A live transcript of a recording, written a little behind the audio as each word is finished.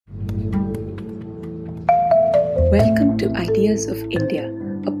Welcome to Ideas of India,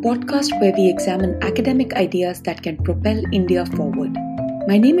 a podcast where we examine academic ideas that can propel India forward.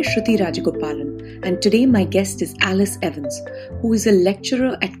 My name is Shruti Rajagopalan, and today my guest is Alice Evans, who is a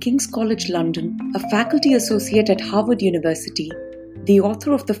lecturer at King's College London, a faculty associate at Harvard University, the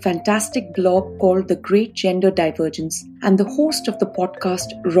author of the fantastic blog called The Great Gender Divergence, and the host of the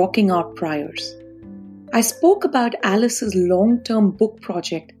podcast Rocking Our Priors. I spoke about Alice's long-term book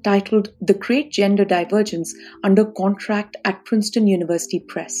project titled The Great Gender Divergence under contract at Princeton University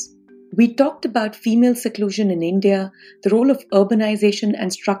Press. We talked about female seclusion in India, the role of urbanization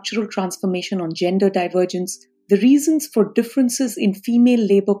and structural transformation on gender divergence, the reasons for differences in female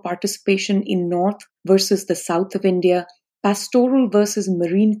labor participation in North versus the South of India, pastoral versus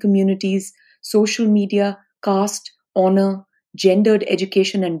marine communities, social media, caste, honor, gendered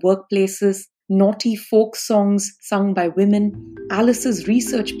education and workplaces, naughty folk songs sung by women, Alice's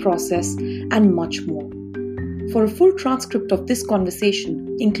research process, and much more. For a full transcript of this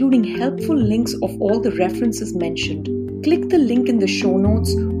conversation, including helpful links of all the references mentioned, click the link in the show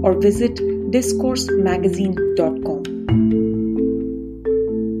notes or visit discoursemagazine.com.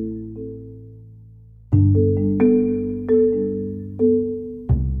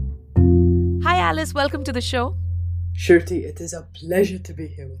 Hi Alice, welcome to the show. Shruti, it is a pleasure to be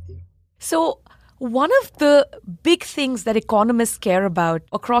here with you. So, one of the big things that economists care about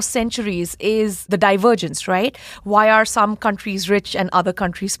across centuries is the divergence, right? Why are some countries rich and other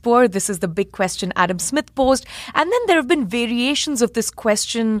countries poor? This is the big question Adam Smith posed. And then there have been variations of this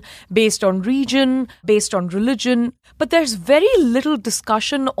question based on region, based on religion. But there's very little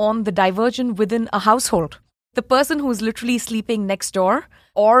discussion on the divergence within a household. The person who's literally sleeping next door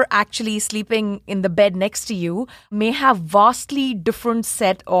or actually sleeping in the bed next to you may have vastly different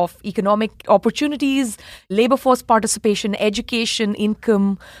set of economic opportunities, labor force participation, education,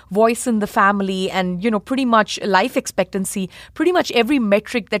 income, voice in the family, and, pretty much life expectancy, pretty much every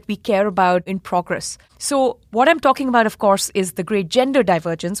metric that we care about in progress. So what I'm talking about, of course, is the great gender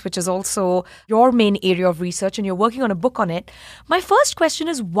divergence, which is also your main area of research, and you're working on a book on it. My first question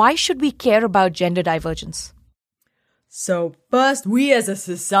is, why should we care about gender divergence? So first, we as a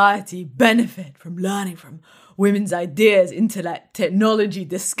society benefit from learning from women's ideas, intellect, technology,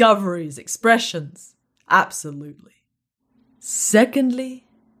 discoveries, expressions. Absolutely. Secondly,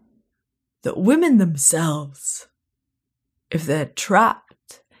 that women themselves, if they're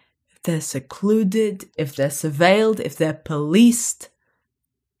trapped, if they're secluded, if they're surveilled, if they're policed,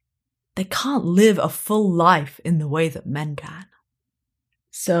 they can't live a full life in the way that men can.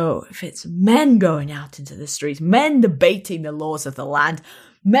 So if it's men going out into the streets, men debating the laws of the land,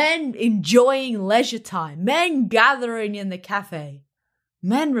 men enjoying leisure time, men gathering in the cafe,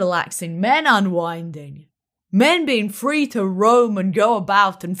 men relaxing, men unwinding, men being free to roam and go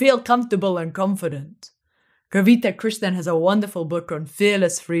about and feel comfortable and confident. Kavita Krishnan has a wonderful book on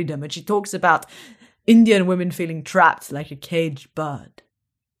fearless freedom, and she talks about Indian women feeling trapped like a caged bird.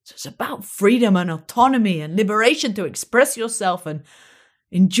 So it's about freedom and autonomy and liberation to express yourself and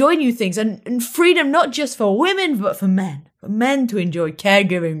enjoy new things, and freedom not just for women, but for men to enjoy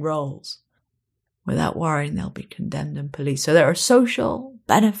caregiving roles without worrying they'll be condemned and policed. So there are social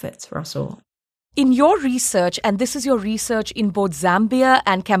benefits for us all. In your research, and this is your research in both Zambia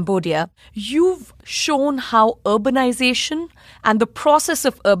and Cambodia, you've shown how urbanization and the process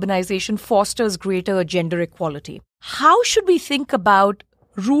of urbanization fosters greater gender equality. How should we think about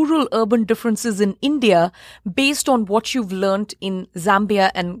rural-urban differences in India based on what you've learned in Zambia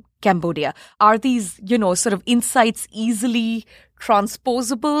and Cambodia? Are these, sort of insights easily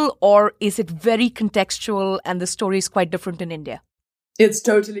transposable, or is it very contextual and the story is quite different in India? It's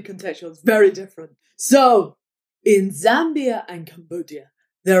totally contextual. It's very different. So, in Zambia and Cambodia,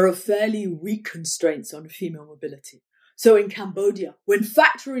 there are fairly weak constraints on female mobility. So in Cambodia, when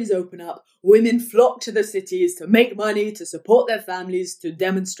factories open up, women flock to the cities to make money, to support their families, to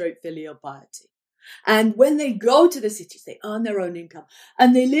demonstrate filial piety. And when they go to the cities, they earn their own income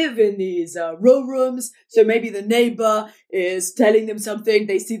and they live in these row rooms. So maybe the neighbor is telling them something.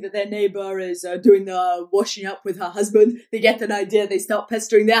 They see that their neighbor is doing the washing up with her husband. They get an idea. They start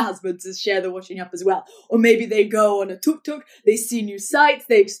pestering their husband to share the washing up as well. Or maybe they go on a tuk-tuk. They see new sights.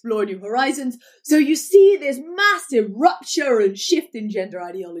 They explore new horizons. So you see this massive rupture and shift in gender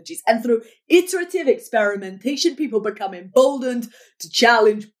ideologies. And through iterative experimentation, people become emboldened to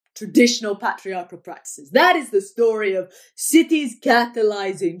challenge traditional patriarchal practices. That is the story of cities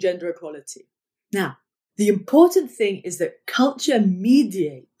catalyzing gender equality. Now, the important thing is that culture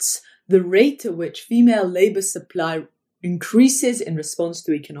mediates the rate at which female labor supply increases in response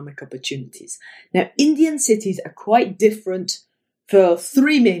to economic opportunities. Now, Indian cities are quite different for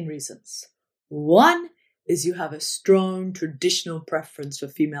three main reasons. One is you have a strong traditional preference for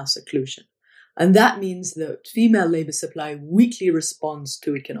female seclusion. And that means that female labor supply weakly responds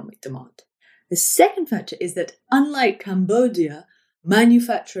to economic demand. The second factor is that unlike Cambodia,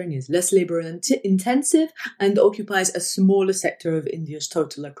 manufacturing is less labor intensive and occupies a smaller sector of India's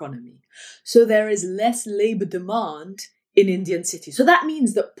total economy. So there is less labor demand in Indian cities. So that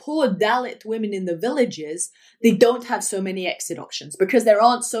means that poor Dalit women in the villages, they don't have so many exit options because there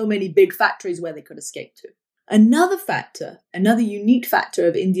aren't so many big factories where they could escape to. Another factor, another unique factor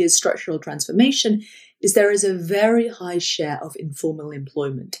of India's structural transformation is there is a very high share of informal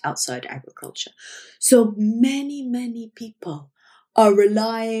employment outside agriculture. So many people are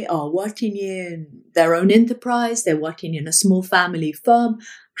working in their own enterprise, they're working in a small family firm,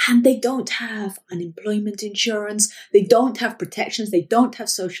 and they don't have unemployment insurance, they don't have protections, they don't have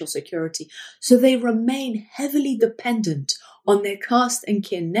social security. So they remain heavily dependent on their caste and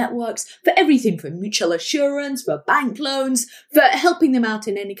kin networks for everything from mutual assurance, for bank loans, for helping them out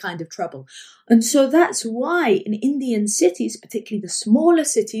in any kind of trouble. And so that's why in Indian cities, particularly the smaller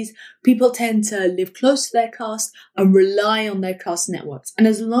cities, people tend to live close to their caste and rely on their caste networks. And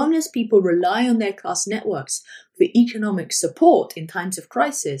as long as people rely on their caste networks for economic support in times of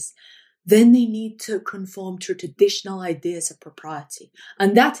crisis, then they need to conform to traditional ideas of propriety.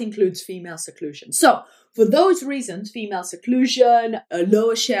 And that includes female seclusion. So for those reasons, female seclusion, a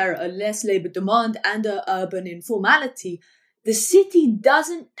lower share, a less labor demand, and a urban informality, the city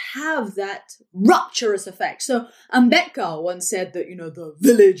doesn't have that rupturous effect. So Ambedkar once said that, the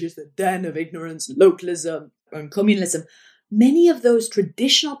village is the den of ignorance, localism, and communalism. Many of those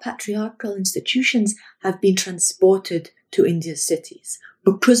traditional patriarchal institutions have been transported to India's cities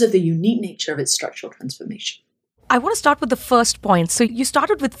because of the unique nature of its structural transformation. I want to start with the first point. So you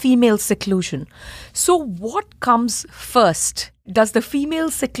started with female seclusion. So what comes first? Does the female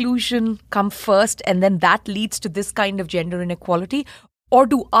seclusion come first and then that leads to this kind of gender inequality? Or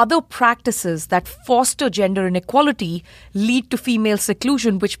do other practices that foster gender inequality lead to female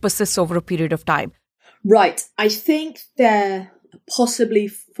seclusion, which persists over a period of time? Right. I think there are possibly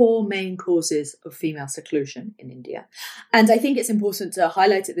four main causes of female seclusion in India. And I think it's important to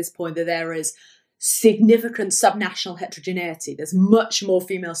highlight at this point that there is significant subnational heterogeneity. There's much more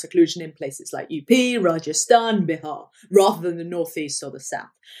female seclusion in places like UP, Rajasthan, Bihar, rather than the northeast or the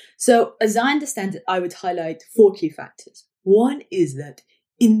south. So as I understand it, I would highlight four key factors. One is that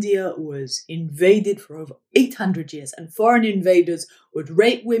India was invaded for over 800 years and foreign invaders would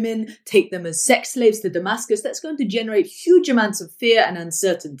rape women, take them as sex slaves to Damascus. That's going to generate huge amounts of fear and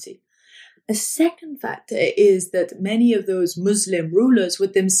uncertainty. A second factor is that many of those Muslim rulers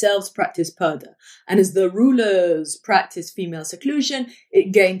would themselves practice purdah. And as the rulers practiced female seclusion,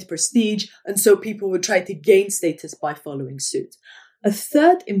 it gained prestige. And so people would try to gain status by following suit. A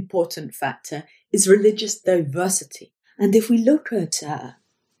third important factor is religious diversity. And if we look at the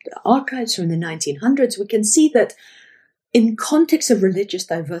archives from the 1900s, we can see that in context of religious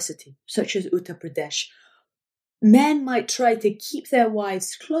diversity, such as Uttar Pradesh, men might try to keep their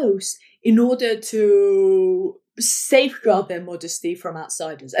wives close in order to safeguard their modesty from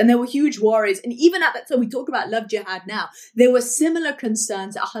outsiders. And there were huge worries. And even at that time, we talk about love jihad now, there were similar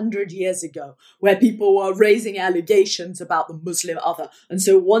concerns 100 years ago where people were raising allegations about the Muslim other. And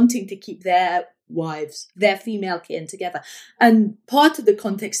so wanting to keep their wives, their female kin together. And part of the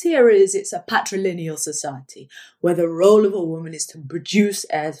context here is it's a patrilineal society where the role of a woman is to produce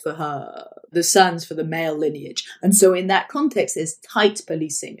heirs for the sons for the male lineage. And so in that context, there's tight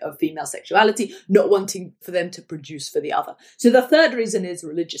policing of female sexuality, not wanting for them to produce for the other. So the third reason is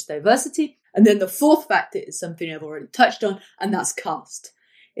religious diversity. And then the fourth factor is something I've already touched on, and that's caste.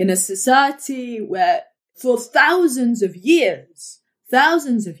 In a society where for thousands of years,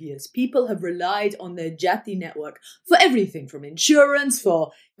 people have relied on their jati network for everything from insurance,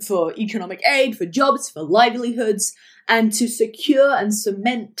 for economic aid, for jobs, for livelihoods, and to secure and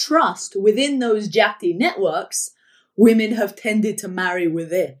cement trust within those jati networks, women have tended to marry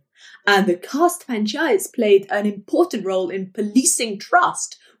within. And the caste panchayats played an important role in policing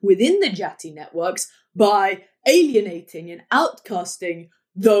trust within the jati networks by alienating and outcasting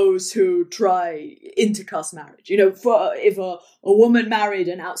those who try intercaste marriage. If a woman married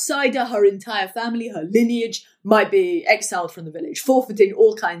an outsider, her entire family, her lineage might be exiled from the village, forfeiting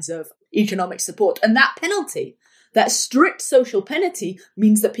all kinds of economic support. And that penalty, that strict social penalty,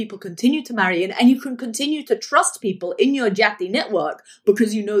 means that people continue to marry in, and you can continue to trust people in your jati network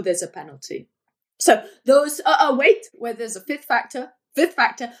because you know there's a penalty. So those, where there's a fifth factor,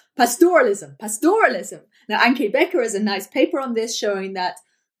 pastoralism. Now, Anke Becker has a nice paper on this showing that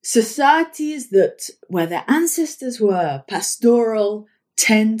societies where their ancestors were pastoral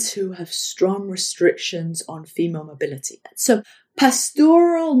tend to have strong restrictions on female mobility. So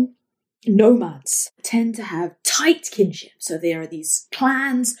pastoral nomads tend to have tight kinship. So there are these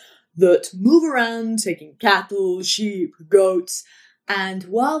clans that move around taking cattle, sheep, goats, and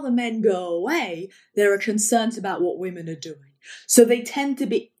while the men go away, there are concerns about what women are doing. So they tend to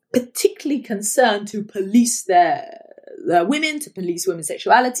be particularly concerned to police their women, to police women's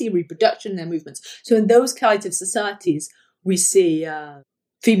sexuality, reproduction, their movements. So in those kinds of societies, we see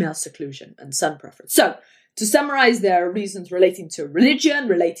female seclusion and son preference. So to summarize, there are reasons relating to religion,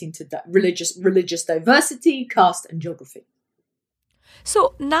 relating to religious diversity, caste, and geography.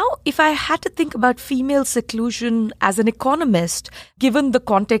 So now, if I had to think about female seclusion as an economist, given the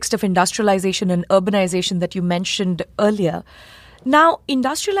context of industrialization and urbanization that you mentioned earlier, now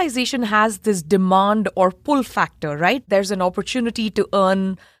industrialization has this demand or pull factor, right? There's an opportunity to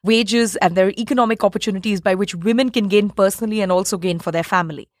earn wages and there are economic opportunities by which women can gain personally and also gain for their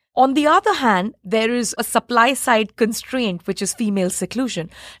family. On the other hand, there is a supply side constraint, which is female seclusion.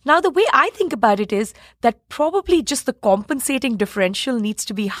 Now, the way I think about it is that probably just the compensating differential needs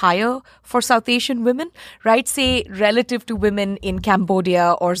to be higher for South Asian women, right? Say, relative to women in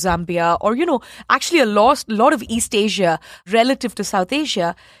Cambodia or Zambia or, actually a lot of East Asia relative to South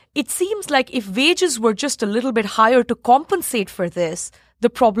Asia. It seems like if wages were just a little bit higher to compensate for this, the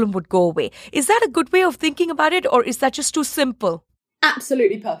problem would go away. Is that a good way of thinking about it, or is that just too simple?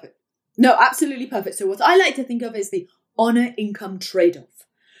 Absolutely perfect. No, absolutely perfect. So what I like to think of is the honor-income trade-off.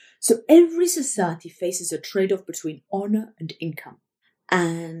 So every society faces a trade-off between honor and income.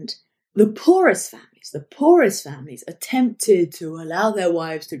 And the poorest families are tempted to allow their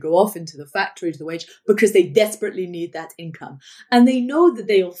wives to go off into the factory to the wage because they desperately need that income. And they know that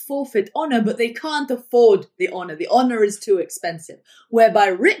they'll forfeit honor, but they can't afford the honor. The honor is too expensive. Whereby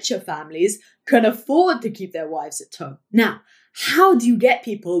richer families can afford to keep their wives at home. Now, how do you get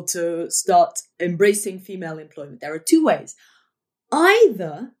people to start embracing female employment? There are two ways.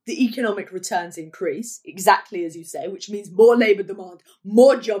 Either the economic returns increase, exactly as you say, which means more labor demand,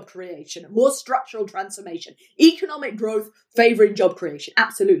 more job creation, more structural transformation, economic growth favoring job creation,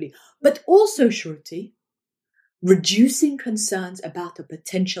 absolutely. But also, Shruti, reducing concerns about a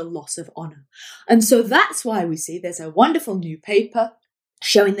potential loss of honor. And so that's why we see there's a wonderful new paper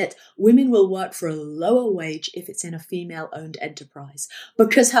showing that women will work for a lower wage if it's in a female-owned enterprise,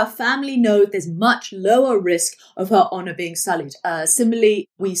 because her family knows there's much lower risk of her honor being sullied. Similarly,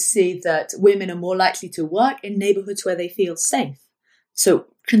 we see that women are more likely to work in neighborhoods where they feel safe. So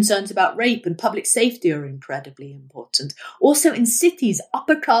concerns about rape and public safety are incredibly important. Also in cities,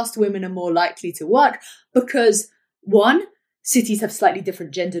 upper caste women are more likely to work because, one, cities have slightly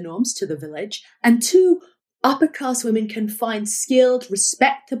different gender norms to the village, and two, upper caste women can find skilled,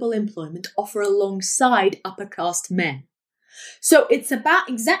 respectable employment offer alongside upper caste men. So it's about,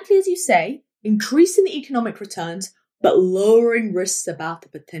 exactly as you say, increasing the economic returns, but lowering risks about the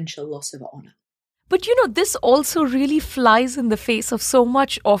potential loss of honor. But this also really flies in the face of so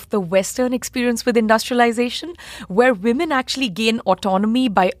much of the Western experience with industrialization, where women actually gain autonomy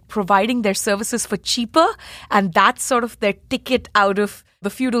by providing their services for cheaper. And that's sort of their ticket out of the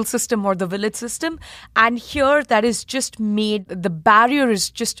feudal system or the village system. And here that is just made, the barrier is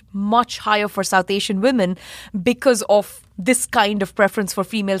just much higher for South Asian women because of this kind of preference for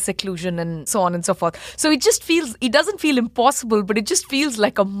female seclusion and so on and so forth. So it doesn't feel impossible, but it just feels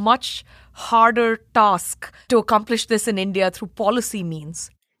like a much harder task to accomplish this in India through policy means.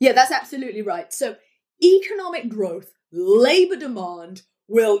 Yeah, that's absolutely right. So economic growth, labor demand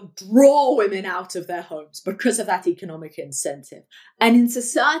will draw women out of their homes because of that economic incentive. And in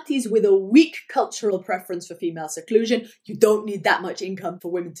societies with a weak cultural preference for female seclusion, you don't need that much income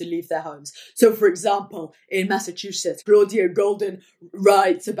for women to leave their homes. So, for example, in Massachusetts, Claudia Golden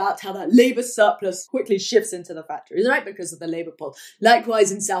writes about how that labor surplus quickly shifts into the factories, right? Because of the labor pull.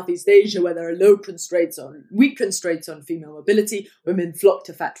 Likewise, in Southeast Asia, where there are weak constraints on female mobility, women flock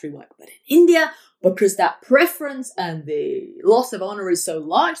to factory work. But in India, because that preference and the loss of honor is so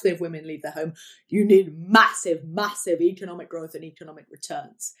large that if women leave their home, you need massive, massive economic growth and economic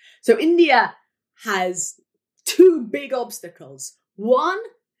returns. So India has two big obstacles. One,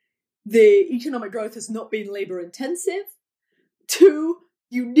 the economic growth has not been labor intensive. Two,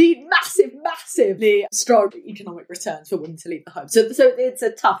 you need massively strong economic returns for women to leave the home. So it's a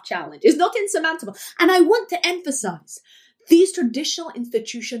tough challenge. It's not insurmountable. And I want to emphasize, these traditional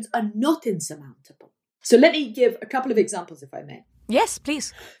institutions are not insurmountable. So let me give a couple of examples, if I may. Yes,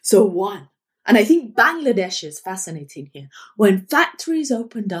 please. So one, and I think Bangladesh is fascinating here. When factories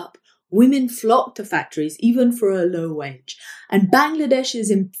opened up, women flocked to factories, even for a low wage. And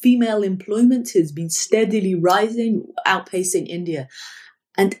Bangladesh's female employment has been steadily rising, outpacing India.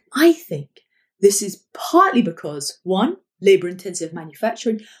 And I think this is partly because, one, labour-intensive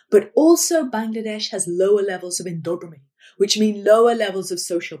manufacturing, but also Bangladesh has lower levels of endogamy, which mean lower levels of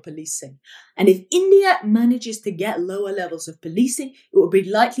social policing. And if India manages to get lower levels of policing, it will be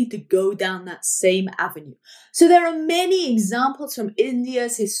likely to go down that same avenue. So there are many examples from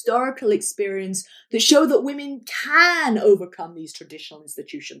India's historical experience that show that women can overcome these traditional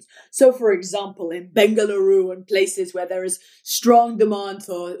institutions. So, for example, in Bengaluru and places where there is strong demand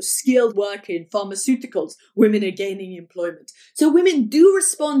for skilled work in pharmaceuticals, women are gaining employment. So women do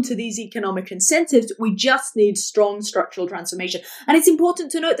respond to these economic incentives. We just need strong structural transformation. And it's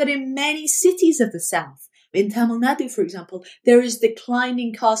important to note that in many cities of the South, in Tamil Nadu, for example, there is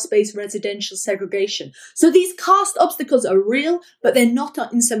declining caste-based residential segregation. So these caste obstacles are real, but they're not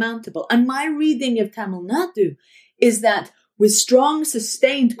insurmountable. And my reading of Tamil Nadu is that with strong,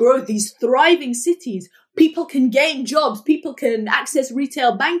 sustained growth, these thriving cities, people can gain jobs, people can access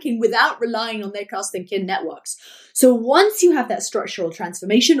retail banking without relying on their caste and kin networks. So once you have that structural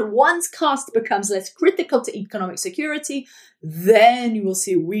transformation, once caste becomes less critical to economic security, then you will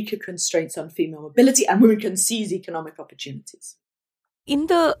see weaker constraints on female mobility and women can seize economic opportunities. In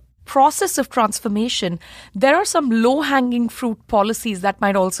the process of transformation, there are some low-hanging fruit policies that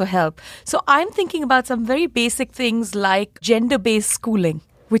might also help. So I'm thinking about some very basic things like gender-based schooling,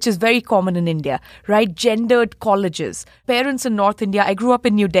 which is very common in India, right? Gendered colleges. Parents in North India, I grew up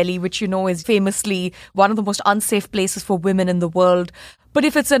in New Delhi, which you know is famously one of the most unsafe places for women in the world. But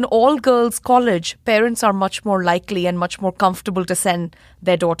if it's an all-girls college, parents are much more likely and much more comfortable to send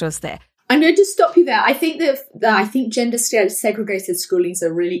their daughters there. I'm going to stop you there. I think gender segregated schooling is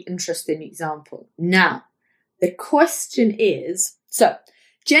a really interesting example. Now, the question is, so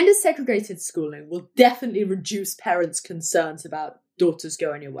gender segregated schooling will definitely reduce parents' concerns about daughters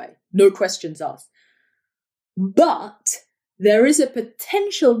going away. No questions asked. But there is a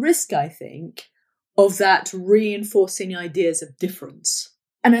potential risk, I think, of that reinforcing ideas of difference.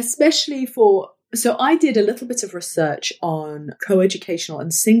 And especially so I did a little bit of research on coeducational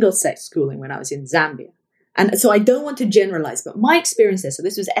and single-sex schooling when I was in Zambia. And so I don't want to generalize, but my experience there, so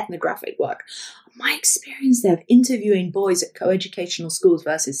this was ethnographic work, my experience there of interviewing boys at coeducational schools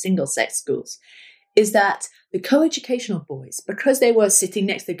versus single-sex schools is that the coeducational boys, because they were sitting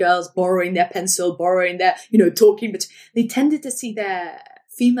next to girls, borrowing their pencil, borrowing their, talking, but they tended to see their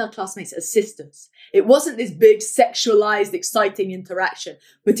female classmates as sisters. It wasn't this big sexualized, exciting interaction,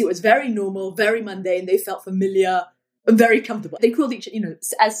 but it was very normal, very mundane. They felt familiar and very comfortable. They called each other,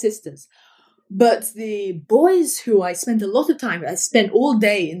 as sisters. But the boys who I spent all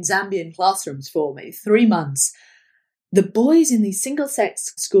day in Zambian classrooms for maybe 3 months, the boys in these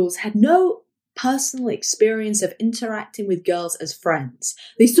single-sex schools had no personal experience of interacting with girls as friends.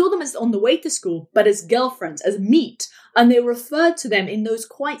 They saw them as on the way to school, but as girlfriends, as meat, and they referred to them in those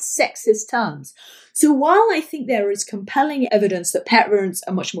quite sexist terms. So while I think there is compelling evidence that parents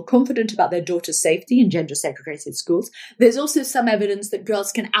are much more confident about their daughter's safety in gender-segregated schools, there's also some evidence that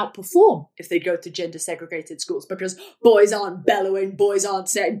girls can outperform if they go to gender-segregated schools because boys aren't bellowing, boys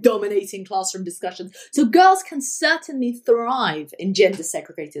aren't dominating classroom discussions. So girls can certainly thrive in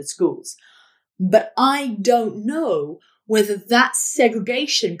gender-segregated schools. But I don't know whether that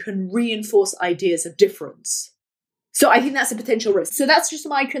segregation can reinforce ideas of difference. So I think that's a potential risk. So that's just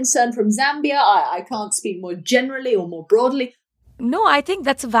my concern from Zambia. I can't speak more generally or more broadly. No, I think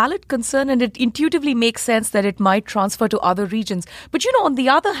that's a valid concern and it intuitively makes sense that it might transfer to other regions. But on the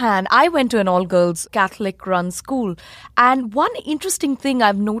other hand, I went to an all-girls Catholic-run school. And one interesting thing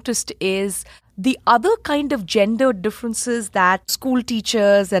I've noticed is the other kind of gender differences that school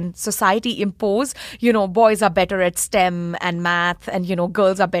teachers and society impose, boys are better at STEM and math and,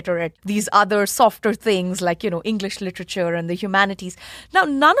 girls are better at these other softer things like, English literature and the humanities. Now,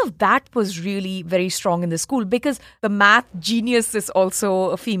 none of that was really very strong in the school because the math genius is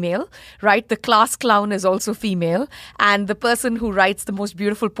also a female, right? The class clown is also female and the person who writes the most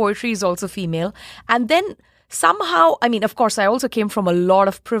beautiful poetry is also female. And then somehow, of course, I also came from a lot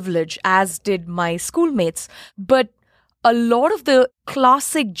of privilege, as did my schoolmates, but a lot of the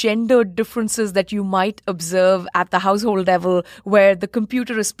classic gender differences that you might observe at the household level where the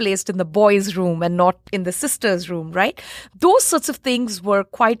computer is placed in the boys' room and not in the sisters' room, right? Those sorts of things were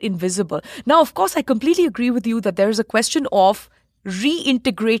quite invisible. Now, of course, I completely agree with you that there is a question of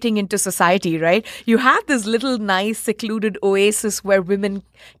reintegrating into society, right? You have this little nice secluded oasis where women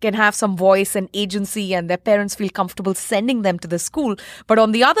can have some voice and agency and their parents feel comfortable sending them to the school. But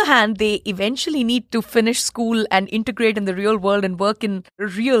on the other hand, they eventually need to finish school and integrate in the real world and work in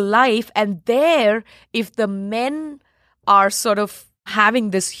real life. And there, if the men are sort of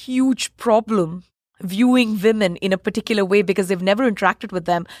having this huge problem viewing women in a particular way because they've never interacted with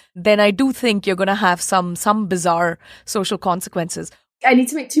them, then I do think you're going to have some bizarre social consequences. I need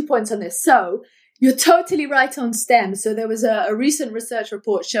to make 2 points on this. So you're totally right on STEM. So there was a recent research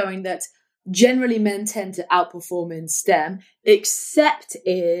report showing that generally men tend to outperform in STEM, except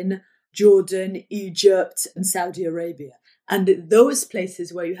in Jordan, Egypt, and Saudi Arabia. And those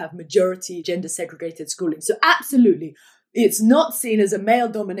places where you have majority gender segregated schooling. So absolutely, it's not seen as a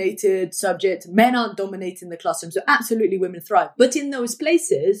male-dominated subject. Men aren't dominating the classroom. So absolutely women thrive. But in those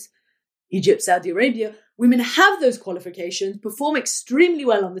places, Egypt, Saudi Arabia, women have those qualifications, perform extremely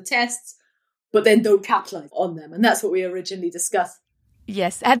well on the tests, but then don't capitalize on them. And that's what we originally discussed.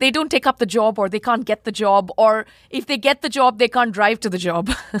 Yes, and they don't take up the job, or they can't get the job, or if they get the job, they can't drive to the job.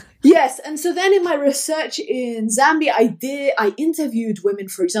 Yes, and so then in my research in Zambia, I interviewed women,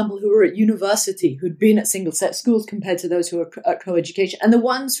 for example, who were at university, who'd been at single-sex schools compared to those who were at co-education. And the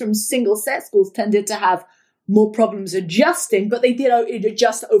ones from single-sex schools tended to have more problems adjusting, but they did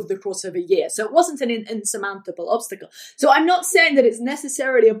adjust over the course of a year. So it wasn't an insurmountable obstacle. So I'm not saying that it's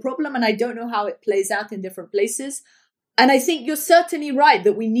necessarily a problem, and I don't know how it plays out in different places. And I think you're certainly right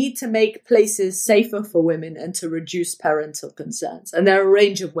that we need to make places safer for women and to reduce parental concerns. And there are a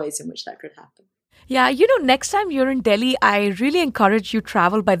range of ways in which that could happen. Yeah, next time you're in Delhi, I really encourage you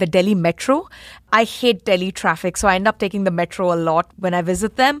travel by the Delhi metro. I hate Delhi traffic, so I end up taking the metro a lot when I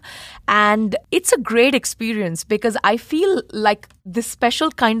visit them. And it's a great experience because I feel like this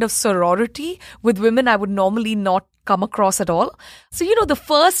special kind of sorority with women I would normally not come across at all. So, the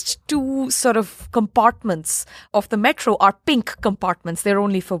first two sort of compartments of the metro are pink compartments. They're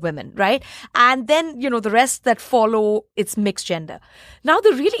only for women, right? And then, the rest that follow, it's mixed gender. Now,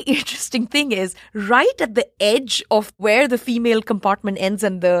 the really interesting thing is right at the edge of where the female compartment ends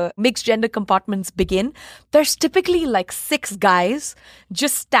and the mixed gender compartments begin, there's typically like 6 guys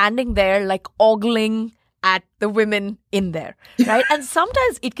just standing there like ogling at the women in there, right? And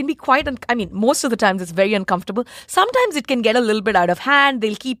sometimes it can be quite, most of the times it's very uncomfortable. Sometimes it can get a little bit out of hand.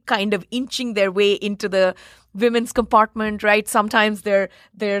 They'll keep kind of inching their way into the women's compartment, right? Sometimes they're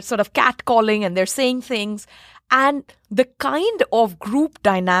sort of catcalling and they're saying things. And the kind of group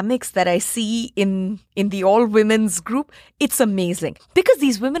dynamics that I see in the all-women's group, it's amazing. Because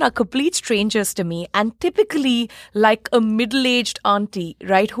these women are complete strangers to me and typically like a middle-aged auntie,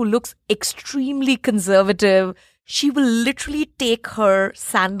 right, who looks extremely conservative. She will literally take her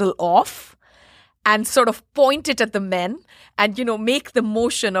sandal off and sort of point it at the men and, make the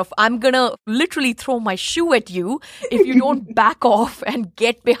motion of, I'm going to literally throw my shoe at you if you don't back off and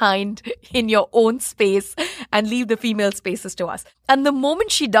get behind in your own space and leave the female spaces to us. And the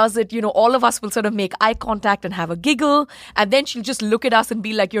moment she does it, all of us will sort of make eye contact and have a giggle. And then she'll just look at us and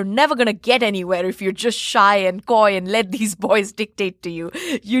be like, you're never going to get anywhere if you're just shy and coy and let these boys dictate to you.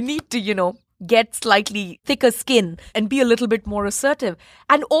 You need to, get slightly thicker skin and be a little bit more assertive.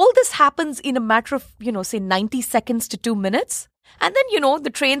 And all this happens in a matter of, say 90 seconds to 2 minutes. And then,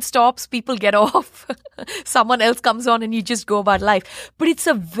 the train stops, people get off, someone else comes on and you just go about life. But it's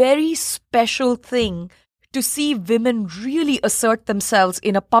a very special thing to see women really assert themselves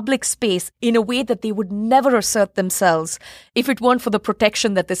in a public space in a way that they would never assert themselves if it weren't for the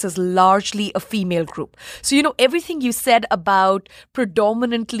protection that this is largely a female group. So, everything you said about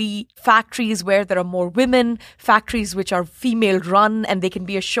predominantly factories where there are more women, factories which are female run and they can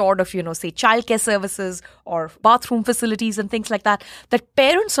be assured of, say childcare services or bathroom facilities and things like that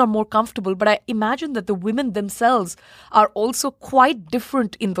parents are more comfortable. But I imagine that the women themselves are also quite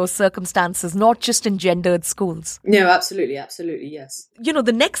different in those circumstances, not just in gendered schools. No, absolutely, yes.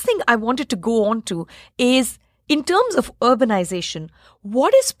 The next thing I wanted to go on to is, in terms of urbanization,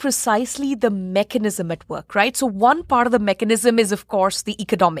 what is precisely the mechanism at work, right? So one part of the mechanism is, of course, the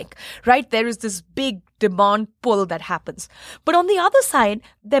economic, right? There is this big demand pull that happens. But on the other side,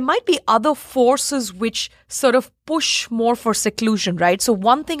 there might be other forces which sort of push more for seclusion, right? So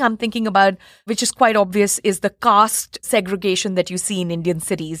one thing I'm thinking about, which is quite obvious, is the caste segregation that you see in Indian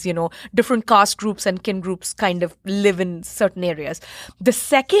cities. Different caste groups and kin groups kind of live in certain areas. The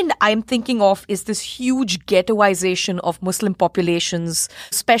second I'm thinking of is this huge ghettoization of Muslim populations,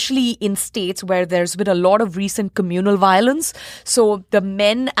 especially in states where there's been a lot of recent communal violence. So the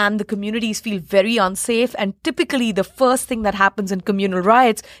men and the communities feel very unsafe. And typically the first thing that happens in communal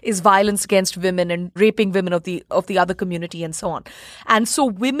riots is violence against women and raping women of the other community and so on. And so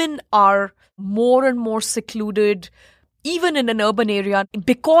women are more and more secluded, even in an urban area,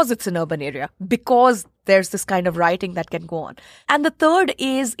 because it's an urban area, because there's this kind of rioting that can go on. And the third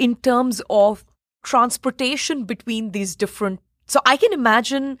is in terms of transportation between these different So I can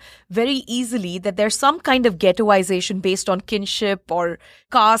imagine very easily that there's some kind of ghettoization based on kinship or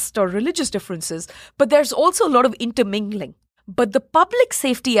caste or religious differences, but there's also a lot of intermingling. But the public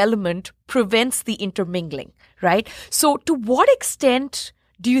safety element prevents the intermingling, right? So to what extent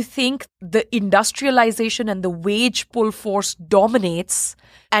do you think the industrialization and the wage pull force dominates,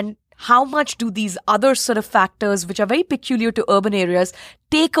 and how much do these other sort of factors, which are very peculiar to urban areas,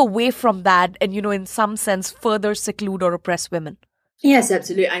 take away from that and, in some sense, further seclude or oppress women? Yes,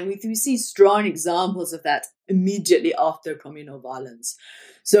 absolutely. And we see strong examples of that immediately after communal violence.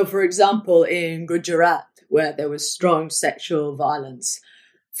 So, for example, in Gujarat, where there was strong sexual violence,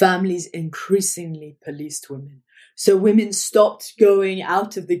 families increasingly policed women. So women stopped going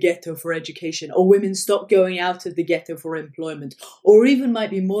out of the ghetto for education, or women stopped going out of the ghetto for employment, or even they might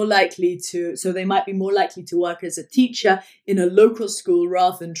be more likely to work as a teacher in a local school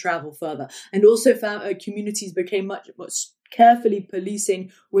rather than travel further. And also communities became much more carefully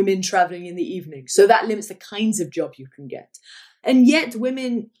policing women traveling in the evening. So that limits the kinds of job you can get. And yet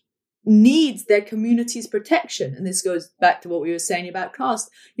women needs their community's protection. And this goes back to what we were saying about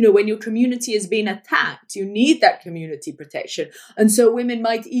caste. When your community is being attacked, you need that community protection. And so women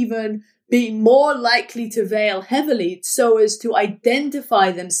might even be more likely to veil heavily so as to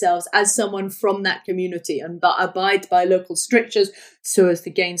identify themselves as someone from that community and abide by local strictures so as to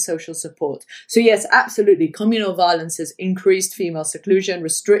gain social support. So yes, absolutely, communal violence has increased female seclusion,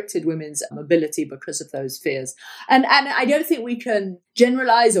 restricted women's mobility because of those fears. And I don't think we can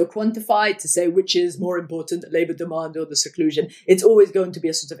generalize or quantify to say which is more important, the labor demand or the seclusion. It's always going to be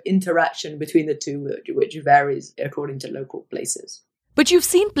a sort of interaction between the two, which varies according to local places. But you've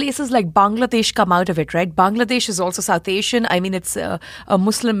seen places like Bangladesh come out of it, right? Bangladesh is also South Asian. I mean, it's a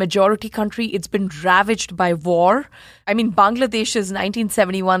Muslim majority country. It's been ravaged by war. I mean, Bangladesh's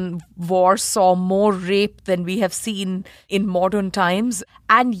 1971 war saw more rape than we have seen in modern times.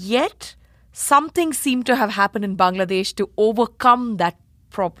 And yet, something seemed to have happened in Bangladesh to overcome that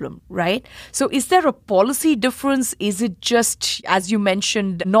problem, right? So is there a policy difference? Is it just, as you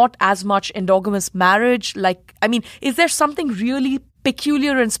mentioned, not as much endogamous marriage? Is there something really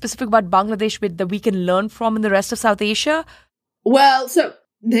peculiar and specific about Bangladesh that we can learn from in the rest of South Asia? Well, so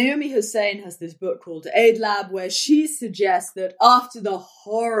Naomi Hussain has this book called Aid Lab, where she suggests that after the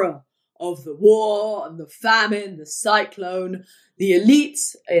horror of the war and the famine, the cyclone, the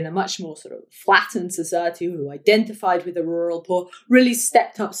elites in a much more sort of flattened society who identified with the rural poor really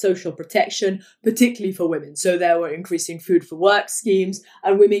stepped up social protection, particularly for women. So there were increasing food for work schemes,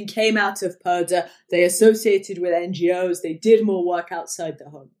 and women came out of purdah. They associated with NGOs. They did more work outside the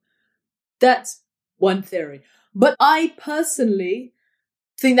home. That's one theory. But I personally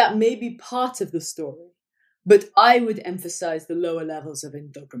think that may be part of the story. But I would emphasize the lower levels of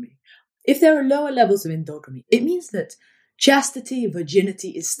endogamy. If there are lower levels of endogamy, it means that chastity, virginity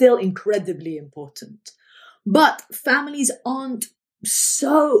is still incredibly important. But families aren't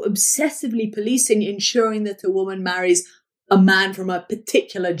so obsessively policing ensuring that a woman marries a man from a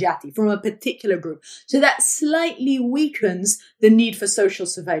particular jati, from a particular group. So that slightly weakens the need for social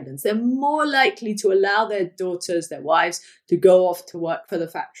surveillance. They're more likely to allow their daughters, their wives, to go off to work for the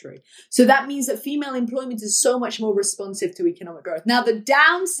factory. So that means that female employment is so much more responsive to economic growth. Now, the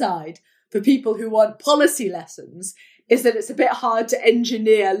downside for people who want policy lessons is that it's a bit hard to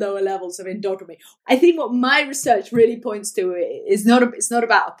engineer lower levels of endogamy. I think what my research really points to is it's not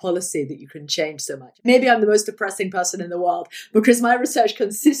about a policy that you can change so much. Maybe I'm the most depressing person in the world because my research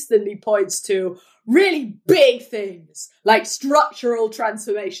consistently points to really big things like structural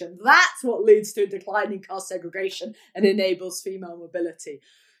transformation. That's what leads to declining caste segregation and enables female mobility.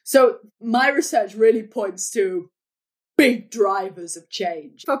 So my research really points to big drivers of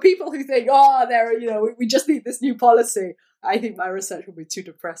change. For people who think, we just need this new policy, I think my research will be too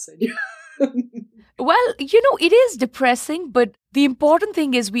depressing. Well, it is depressing, but the important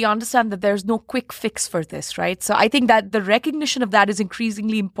thing is we understand that there's no quick fix for this, right? So I think that the recognition of that is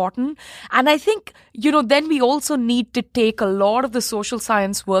increasingly important. And I think, then we also need to take a lot of the social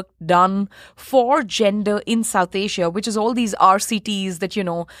science work done for gender in South Asia, which is all these RCTs that,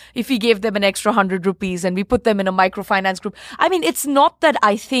 if we gave them an extra 100 rupees and we put them in a microfinance group. I mean, it's not that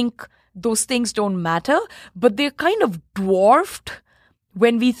I think those things don't matter, but they're kind of dwarfed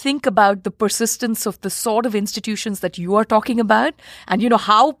when we think about the persistence of the sort of institutions that you are talking about and,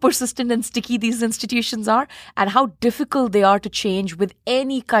 how persistent and sticky these institutions are and how difficult they are to change with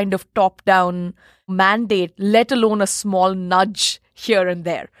any kind of top-down mandate, let alone a small nudge here and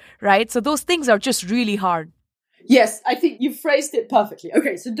there, right? So those things are just really hard. Yes, I think you phrased it perfectly.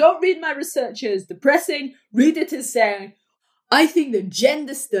 Okay, so don't read my research as depressing. Read it as saying, I think that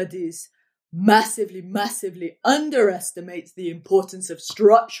gender studies massively underestimates the importance of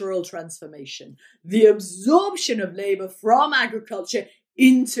structural transformation, the absorption of labor from agriculture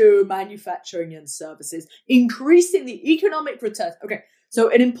into manufacturing and services, increasing the economic return. Okay, so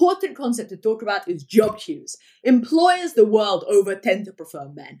an important concept to talk about is job queues. Employers the world over tend to prefer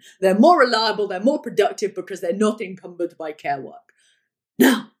men. They're more reliable, they're more productive because they're not encumbered by care work.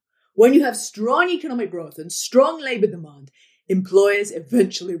 Now, when you have strong economic growth and strong labor demand, employers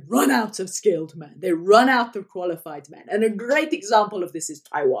eventually run out of skilled men. They run out of qualified men. And a great example of this is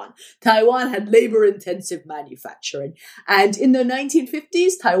Taiwan. Taiwan had labor-intensive manufacturing. And in the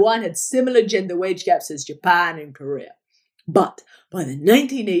 1950s, Taiwan had similar gender wage gaps as Japan and Korea. But by the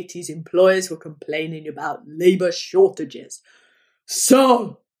 1980s, employers were complaining about labor shortages.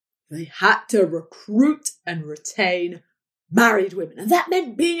 So they had to recruit and retain married women. And that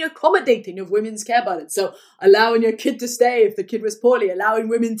meant being accommodating of women's care burdens. So allowing your kid to stay if the kid was poorly, allowing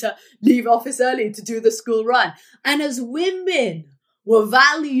women to leave office early to do the school run. And as women were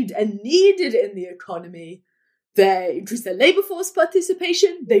valued and needed in the economy, they increased their labor force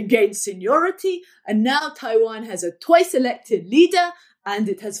participation, they gained seniority, and now Taiwan has a twice elected leader and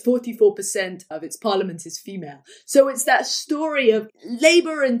it has 44% of its parliament is female. So it's that story of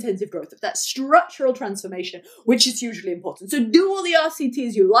labor-intensive growth, of that structural transformation, which is hugely important. So do all the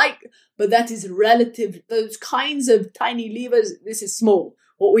RCTs you like, but that is relative. Those kinds of tiny levers, this is small.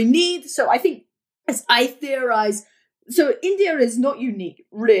 What we need, so I think, as I theorize, so India is not unique,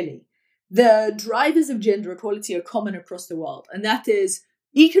 really. The drivers of gender equality are common across the world, and that is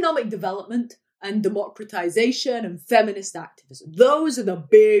economic development and democratization and feminist activism. Those are the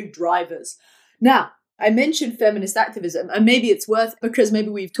big drivers. Now, I mentioned feminist activism, and maybe it's worth, because maybe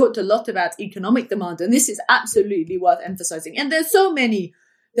we've talked a lot about economic demand, and this is absolutely worth emphasizing. And there's so many.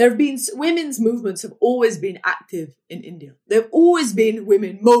 There have been, women's movements have always been active in India. There have always been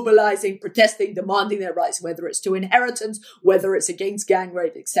women mobilizing, protesting, demanding their rights, whether it's to inheritance, whether it's against gang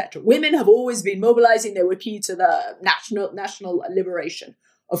rape, etc. Women have always been mobilizing. They were key to the national liberation,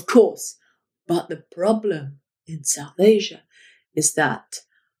 of course. But the problem in South Asia is that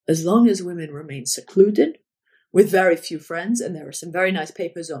as long as women remain secluded, with very few friends, and there are some very nice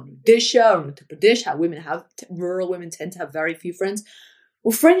papers on Odisha or Uttar Pradesh, how women have, rural women tend to have very few friends.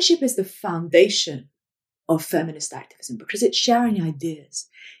 Well, friendship is the foundation of feminist activism because it's sharing ideas.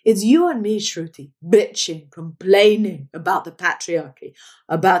 It's you and me, Shruti, bitching, complaining about the patriarchy,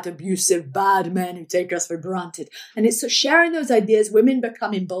 about abusive, bad men who take us for granted. And it's sharing those ideas, women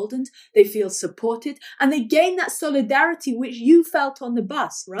become emboldened, they feel supported, and they gain that solidarity which you felt on the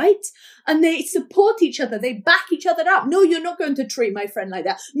bus, right? And they support each other, they back each other up. No, you're not going to treat my friend like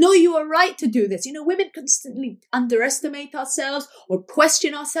that. No, you are right to do this. You know, women constantly underestimate ourselves or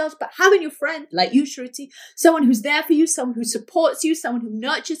question ourselves, but having a friend like you, Shruti, someone who's there for you, someone who supports you, someone who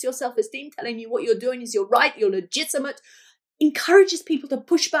nurtures your self-esteem, telling you what you're doing is you're right, you're legitimate, encourages people to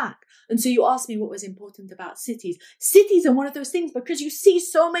push back. And so you asked me what was important about cities. Cities are one of those things because you see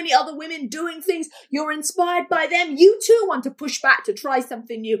so many other women doing things. You're inspired by them. You too want to push back, to try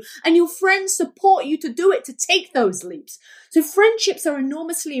something new. And your friends support you to do it, to take those leaps. So friendships are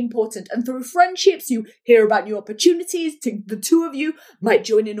enormously important. And through friendships, you hear about new opportunities. The two of you might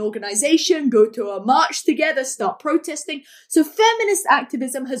join an organization, go to a march together, start protesting. So feminist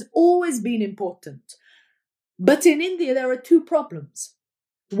activism has always been important. But in India, there are two problems.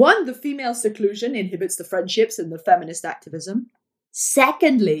 One, the female seclusion inhibits the friendships and the feminist activism.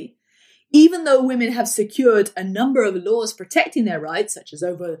 Secondly, even though women have secured a number of laws protecting their rights, such as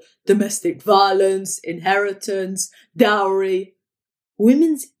over domestic violence, inheritance, dowry,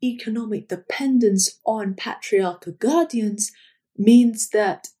 women's economic dependence on patriarchal guardians means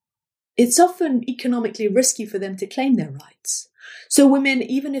that it's often economically risky for them to claim their rights. So women,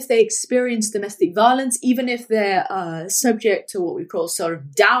 even if they experience domestic violence, even if they're subject to what we call sort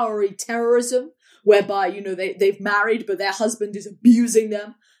of dowry terrorism, whereby, you know, they've married, but their husband is abusing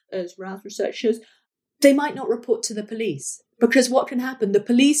them, as Rouse research shows, they might not report to the police. Because what can happen? The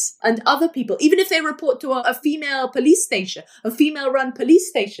police and other people, even if they report to a female police station, a female-run police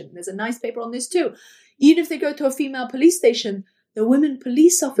station, there's a nice paper on this too, even if they go to a female police station, the women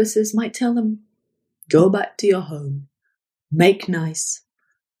police officers might tell them, go back to your home. Make nice.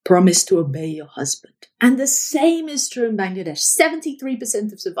 Promise to obey your husband. And the same is true in Bangladesh.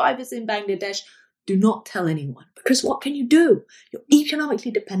 73% of survivors in Bangladesh do not tell anyone. Because what can you do? You're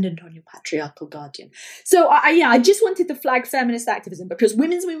economically dependent on your patriarchal guardian. So I just wanted to flag feminist activism because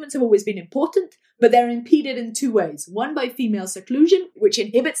women's movements have always been important, but they're impeded in two ways. One, by female seclusion, which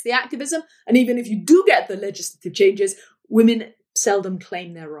inhibits the activism. And even if you do get the legislative changes, women seldom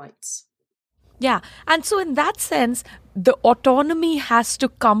claim their rights. Yeah. And so, in that sense, the autonomy has to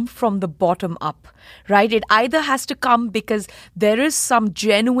come from the bottom up, right? It either has to come because there is some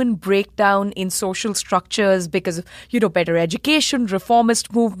genuine breakdown in social structures because of, better education,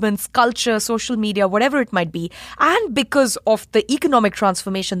 reformist movements, culture, social media, whatever it might be, and because of the economic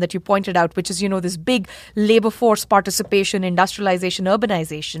transformation that you pointed out, which is, this big labor force participation, industrialization,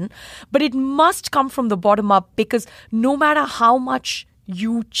 urbanization. But it must come from the bottom up because no matter how much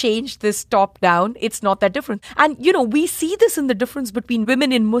you change this top down, it's not that different. And, we see this in the difference between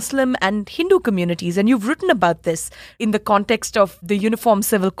women in Muslim and Hindu communities. And you've written about this in the context of the Uniform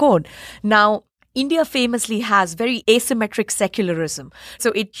Civil Code. Now, India famously has very asymmetric secularism.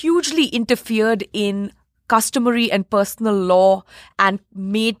 So it hugely interfered in customary and personal law and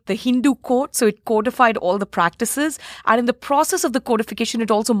made the Hindu code. So it codified all the practices. And in the process of the codification,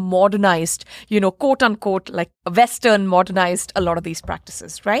 it also modernized, quote unquote, like Western modernized a lot of these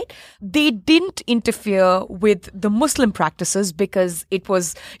practices, right? They didn't interfere with the Muslim practices because it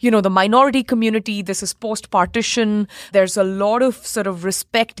was, the minority community. This is post-partition. There's a lot of sort of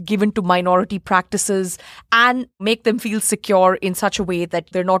respect given to minority practices and make them feel secure in such a way that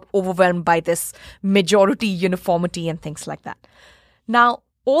they're not overwhelmed by this majority uniformity and things like that. Now,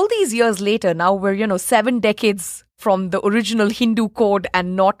 all these years later, now we're, 7 decades from the original Hindu code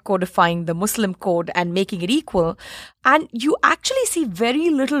and not codifying the Muslim code and making it equal. And you actually see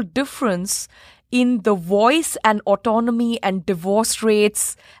very little difference in the voice and autonomy and divorce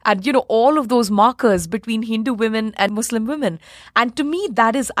rates and, all of those markers between Hindu women and Muslim women. And to me,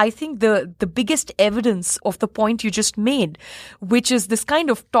 that is, I think, the biggest evidence of the point you just made, which is this kind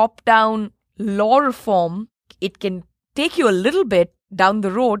of top-down law reform. It can take you a little bit down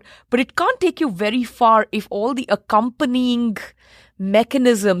the road, but it can't take you very far if all the accompanying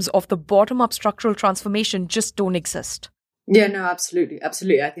mechanisms of the bottom-up structural transformation just don't exist. Yeah, no, absolutely.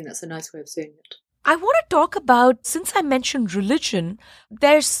 Absolutely. I think that's a nice way of saying it. I want to talk about, since I mentioned religion,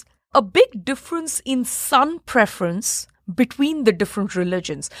 there's a big difference in sun preference between the different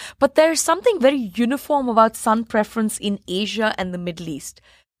religions. But there's something very uniform about sun preference in Asia and the Middle East.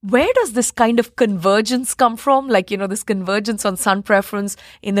 Where does this kind of convergence come from? Like, this convergence on sun preference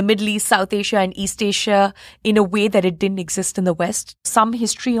in the Middle East, South Asia and East Asia in a way that it didn't exist in the West. Some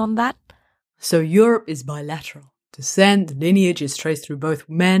history on that? So Europe is bilateral. Descent, lineage is traced through both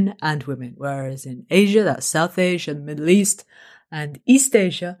men and women. Whereas in Asia, that's South Asia, the Middle East and East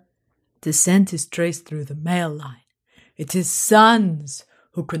Asia, descent is traced through the male line. It is sons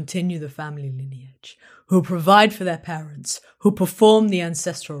who continue the family lineage, who provide for their parents, who perform the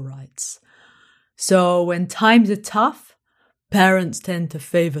ancestral rites. So when times are tough, parents tend to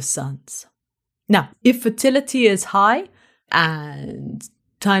favor sons. Now, if fertility is high and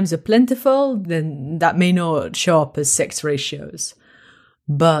times are plentiful, then that may not show up as sex ratios.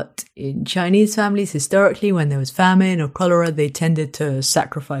 But in Chinese families, historically, when there was famine or cholera, they tended to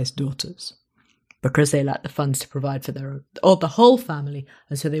sacrifice daughters because they lacked the funds to provide for the whole family,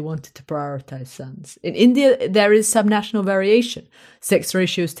 and so they wanted to prioritize sons. In India, there is subnational variation. Sex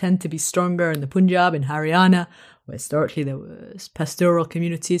ratios tend to be stronger in the Punjab, in Haryana, where historically there was pastoral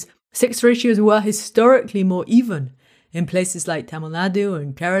communities. Sex ratios were historically more even in places like Tamil Nadu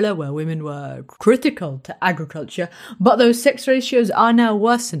and Kerala, where women were critical to agriculture. But those sex ratios are now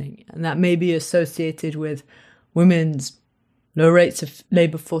worsening, and that may be associated with women's low rates of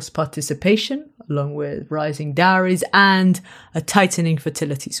labour force participation, along with rising dowries and a tightening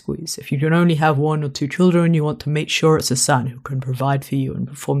fertility squeeze. If you can only have 1 or 2 children, you want to make sure it's a son who can provide for you and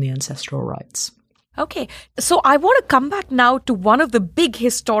perform the ancestral rites. Okay, so I want to come back now to one of the big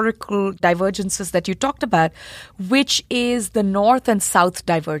historical divergences that you talked about, which is the North and South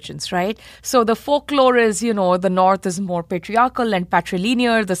divergence, right? So the folklore is, the North is more patriarchal and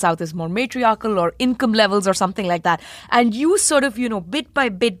patrilinear, the South is more matriarchal or income levels or something like that. And you sort of, bit by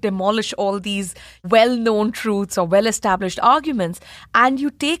bit demolish all these well-known truths or well-established arguments, and you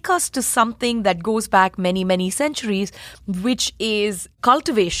take us to something that goes back many, many centuries, which is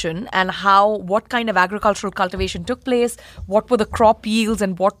cultivation and what kind of agricultural cultivation took place, what were the crop yields,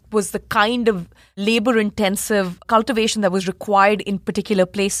 and what was the kind of labor-intensive cultivation that was required in particular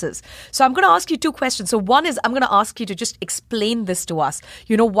places. So I'm going to ask you 2 questions. So one is, I'm going to ask you to just explain this to us,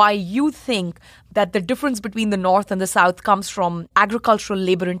 why you think that the difference between the North and the South comes from agricultural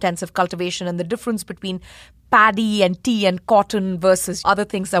labor-intensive cultivation, and the difference between paddy and tea and cotton versus other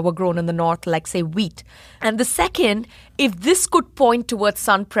things that were grown in the North, like, say, wheat. And the second, if this could point towards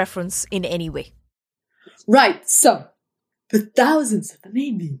sun preference in any way. Right, so for thousands of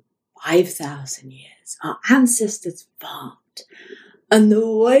maybe 5,000 years, our ancestors farmed. And the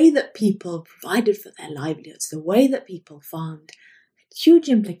way that people provided for their livelihoods, the way that people farmed, huge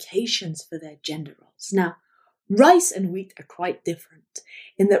implications for their gender roles. Now, rice and wheat are quite different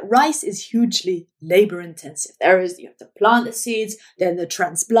in that rice is hugely labor intensive. You have to plant the seeds, then the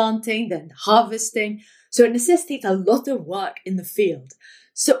transplanting, then the harvesting. So it necessitates a lot of work in the field.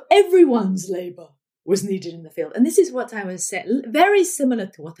 So everyone's labor was needed in the field. And this is what I was saying, very similar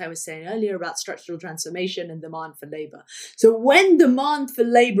to what I was saying earlier about structural transformation and demand for labor. So when demand for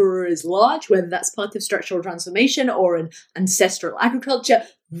labor is large, whether that's part of structural transformation or in ancestral agriculture,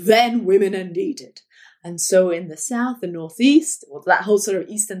 then women are needed. And so in the south and northeast, or that whole sort of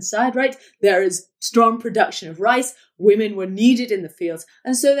eastern side, right, there is strong production of rice. Women were needed in the fields.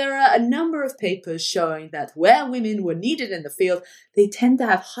 And so there are a number of papers showing that where women were needed in the field, they tend to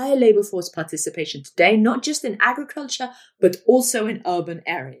have higher labor force participation today, not just in agriculture, but also in urban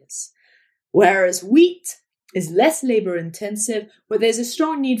areas. Whereas wheat is less labor intensive, but there's a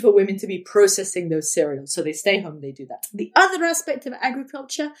strong need for women to be processing those cereals. So they stay home, they do that. The other aspect of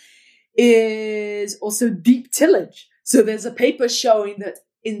agriculture is also deep tillage. So there's a paper showing that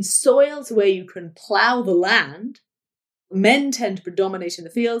in soils where you can plow the land, men tend to predominate in the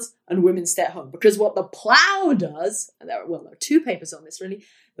fields and women stay at home. Because what the plow does, and there are two papers on this really,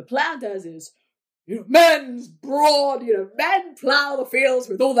 the plow does is, men plow the fields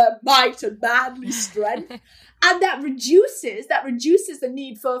with all their might and manly strength. And that reduces the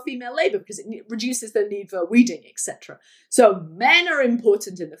need for female labor because it reduces the need for weeding, etc. So men are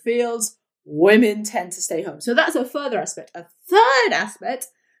important in the fields, women tend to stay home. So that's a further aspect. A third aspect,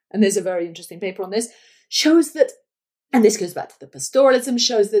 and there's a very interesting paper on this, shows that, and this goes back to the pastoralism,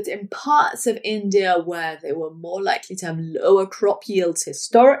 shows that in parts of India where they were more likely to have lower crop yields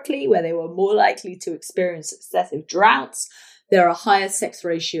historically, where they were more likely to experience excessive droughts, there are higher sex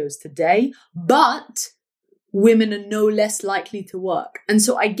ratios today, but women are no less likely to work. And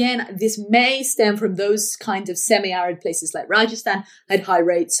so again, this may stem from those kind of semi-arid places like Rajasthan had high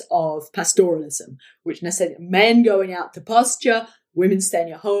rates of pastoralism, which necessitated men going out to pasture, women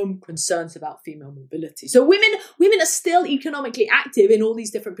staying at home, concerns about female mobility. So women are still economically active in all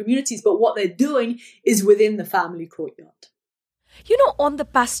these different communities, but what they're doing is within the family courtyard. On the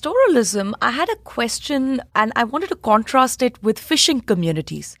pastoralism, I had a question and I wanted to contrast it with fishing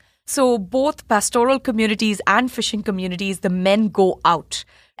communities. So both pastoral communities and fishing communities, the men go out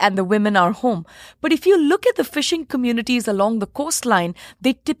and the women are home. But if you look at the fishing communities along the coastline,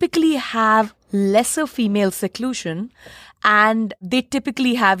 they typically have lesser female seclusion and they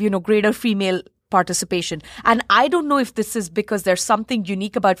typically have, greater female participation. And I don't know if this is because there's something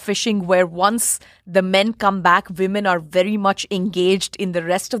unique about fishing where once the men come back, women are very much engaged in the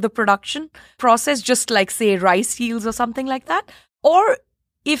rest of the production process, just like, say, rice fields or something like that. Or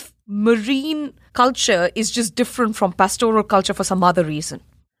if marine culture is just different from pastoral culture for some other reason.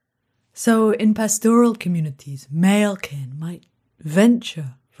 So in pastoral communities, male kin might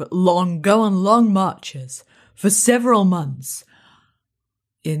go on long marches for several months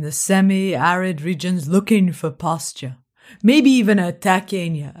in the semi-arid regions looking for pasture, maybe even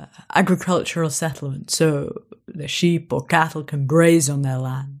attacking agricultural settlements so the sheep or cattle can graze on their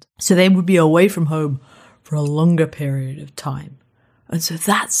land. So they would be away from home for a longer period of time. And so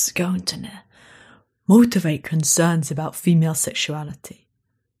that's going to motivate concerns about female sexuality.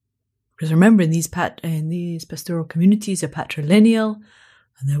 Because remember, in these pastoral communities are patrilineal,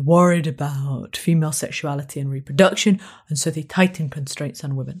 and they're worried about female sexuality and reproduction, and so they tighten constraints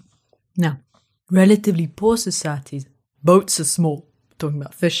on women. Now, relatively poor societies, boats are small, talking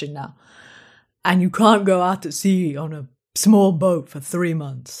about fishing now, and you can't go out at sea on a small boat for 3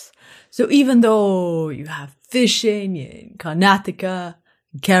 months. So even though you have fishing in Karnataka,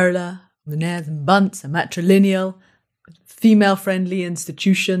 in Kerala, the Nares and Bunts are matrilineal, female-friendly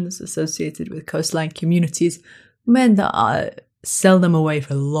institutions associated with coastline communities, men that are seldom away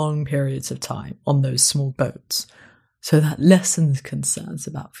for long periods of time on those small boats. So that lessens concerns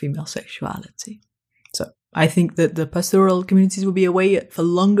about female sexuality. So I think that the pastoral communities will be away for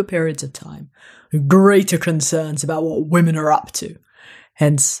longer periods of time, with greater concerns about what women are up to.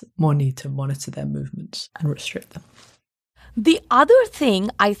 Hence, more need to monitor their movements and restrict them. The other thing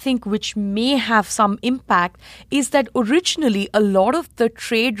I think which may have some impact is that originally a lot of the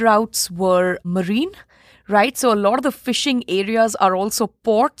trade routes were marine, right? So a lot of the fishing areas are also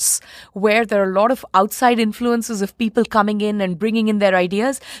ports where there are a lot of outside influences of people coming in and bringing in their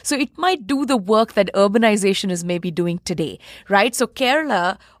ideas. So it might do the work that urbanization is maybe doing today, right? So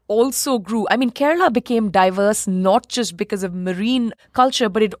Kerala also grew. I mean, Kerala became diverse not just because of marine culture,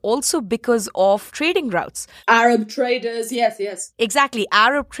 but it also because of trading routes. Arab traders, yes. Exactly.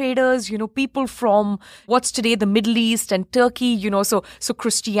 Arab traders, people from what's today the Middle East and Turkey, so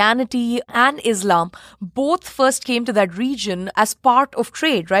Christianity and Islam both first came to that region as part of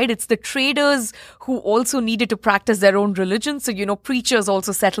trade, right? It's the traders who also needed to practice their own religion. So, preachers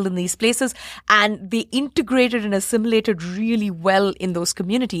also settled in these places and they integrated and assimilated really well in those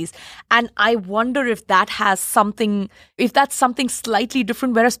communities. And I wonder if that's something slightly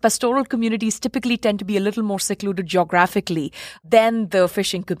different, whereas pastoral communities typically tend to be a little more secluded geographically than the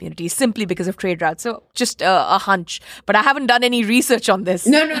fishing communities, simply because of trade routes. So just a hunch. But I haven't done any research on this.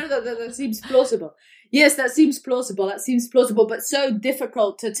 No, that seems plausible. Yes, that seems plausible, but so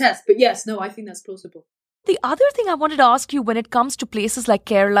difficult to test. But yes, no, I think that's plausible. The other thing I wanted to ask you when it comes to places like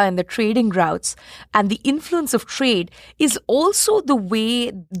Kerala and the trading routes and the influence of trade is also the way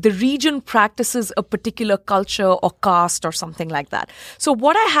the region practices a particular culture or caste or something like that. So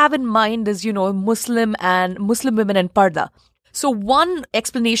what I have in mind is, Muslim women and parda. So one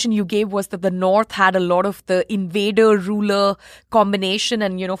explanation you gave was that the North had a lot of the invader-ruler combination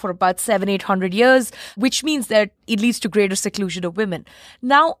and, for about 700-800 years, which means that it leads to greater seclusion of women.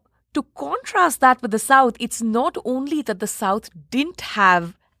 Now, to contrast that with the South, it's not only that the South didn't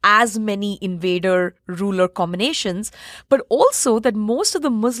have as many invader-ruler combinations, but also that most of the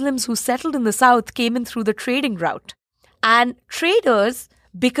Muslims who settled in the South came in through the trading route. And traders,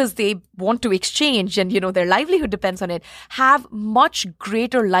 because they want to exchange and, their livelihood depends on it, have much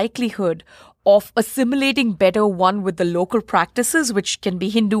greater likelihood of assimilating better, one, with the local practices, which can be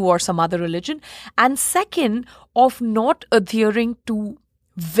Hindu or some other religion, and second, of not adhering to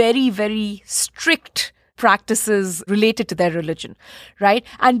very, very strict practices related to their religion, right?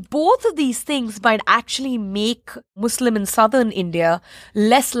 And both of these things might actually make Muslim in southern India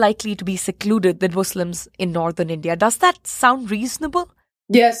less likely to be secluded than Muslims in northern India. Does that sound reasonable?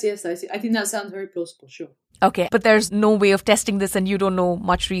 Yes, I see. I think that sounds very plausible, sure. Okay, but there's no way of testing this and you don't know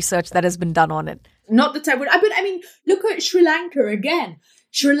much research that has been done on it. Not that I would. But I mean, look at Sri Lanka again.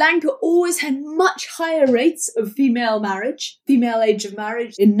 Sri Lanka always had much higher rates of female age of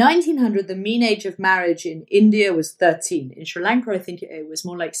marriage. In 1900, the mean age of marriage in India was 13. In Sri Lanka, I think it was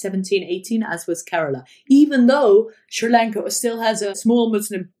more like 17, 18, as was Kerala. Even though Sri Lanka still has a small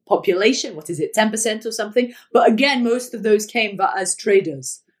Muslim population, 10% or something? But again, most of those came as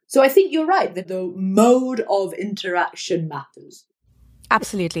traders. So I think you're right that the mode of interaction matters.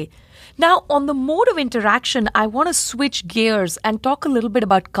 Absolutely. Now, on the mode of interaction, I want to switch gears and talk a little bit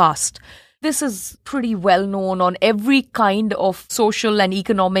about caste. This is pretty well known on every kind of social and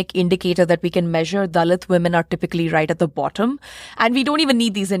economic indicator that we can measure. Dalit women are typically right at the bottom. And we don't even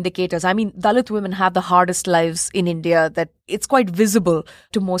need these indicators. I mean, Dalit women have the hardest lives in India, that it's quite visible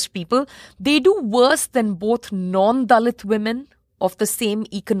to most people. They do worse than both non-Dalit women of the same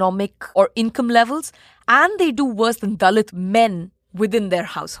economic or income levels, and they do worse than Dalit men within their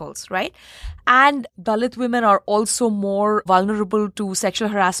households, right? And Dalit women are also more vulnerable to sexual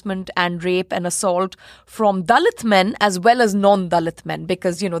harassment and rape and assault from Dalit men as well as non-Dalit men,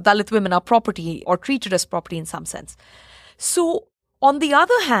 because, Dalit women are property or treated as property in some sense. So, on the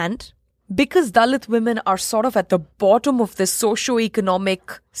other hand, because Dalit women are sort of at the bottom of this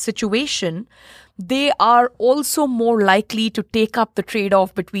socio-economic situation, they are also more likely to take up the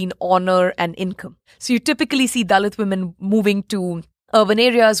trade-off between honor and income. So you typically see Dalit women moving to urban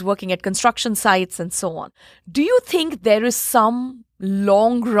areas, working at construction sites, and so on. Do you think there is some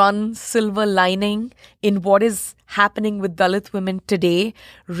long-run silver lining in what is happening with Dalit women today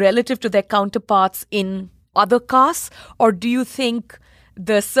relative to their counterparts in other castes? Or do you think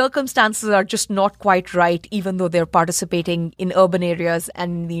the circumstances are just not quite right, even though they're participating in urban areas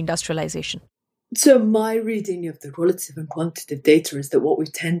and in the industrialization? So my reading of the qualitative and quantitative data is that what we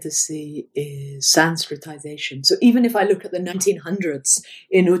tend to see is Sanskritization. So even if I look at the 1900s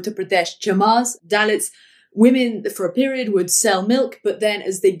in Uttar Pradesh, Chamars, Dalits, women for a period would sell milk, but then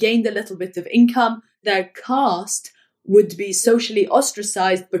as they gained a little bit of income, their caste would be socially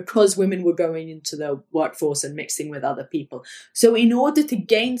ostracized because women were going into the workforce and mixing with other people. So in order to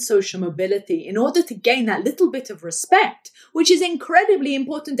gain social mobility, in order to gain that little bit of respect, which is incredibly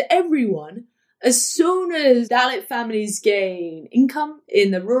important to everyone, as soon as Dalit families gain income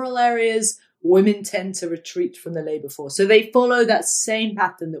in the rural areas, women tend to retreat from the labor force. So they follow that same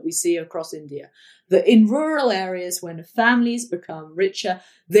pattern that we see across India. That in rural areas, when families become richer,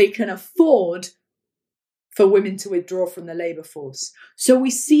 they can afford for women to withdraw from the labor force. So we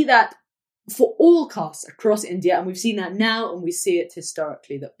see that for all castes across India, and we've seen that now, and we see it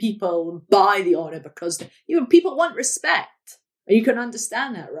historically, that people buy the honor because people want respect. You can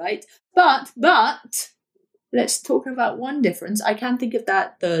understand that, right? But let's talk about one difference. I can think of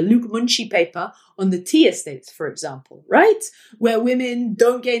the Luke Munshi paper on the tea estates, for example, right? Where women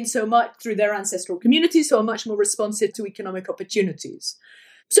don't gain so much through their ancestral communities, so are much more responsive to economic opportunities.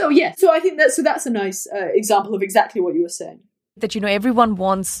 So I think that's a nice example of exactly what you were saying. That, everyone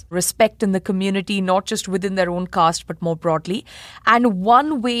wants respect in the community, not just within their own caste, but more broadly. And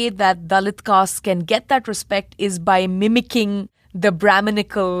one way that Dalit castes can get that respect is by mimicking the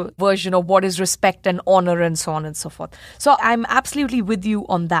Brahminical version of what is respect and honor and so on and so forth. So I'm absolutely with you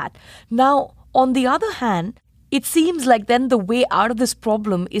on that. Now, on the other hand, it seems like then the way out of this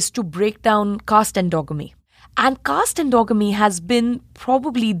problem is to break down caste endogamy. And caste endogamy has been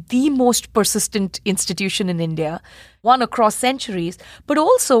probably the most persistent institution in India, one across centuries, but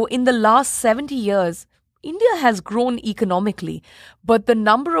also in the last 70 years, India has grown economically, but the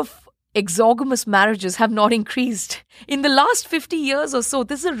number of exogamous marriages have not increased. In the last 50 years or so,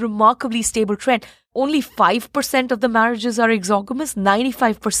 this is a remarkably stable trend. Only 5% of the marriages are exogamous.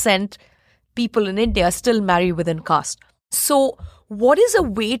 95% people in India still marry within caste. So what is a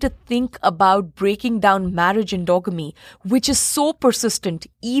way to think about breaking down marriage endogamy, which is so persistent,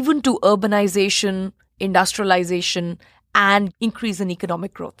 even to urbanization, industrialization, and increase in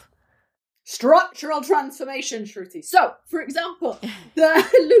economic growth? Structural transformation, Shruti. So, for example, the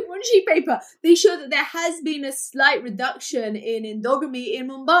Luke Munshi paper, they show that there has been a slight reduction in endogamy in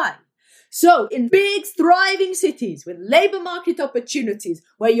Mumbai. So, in big, thriving cities with labour market opportunities,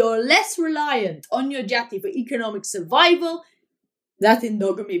 where you're less reliant on your jati for economic survival, that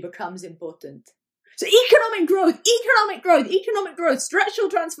endogamy becomes important. So, economic growth, structural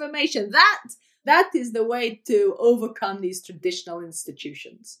transformation, that is the way to overcome these traditional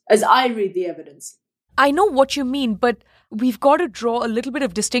institutions, as I read the evidence. I know what you mean, but we've got to draw a little bit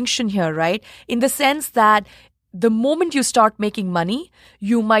of distinction here, right? In the sense that the moment you start making money,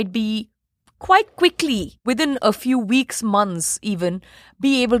 you might be quite quickly, within a few weeks, months even,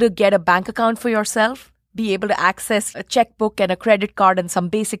 be able to get a bank account for yourself, be able to access a checkbook and a credit card and some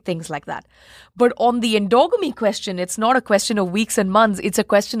basic things like that. But on the endogamy question, it's not a question of weeks and months, it's a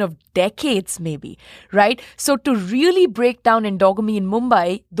question of decades maybe, right? So to really break down endogamy in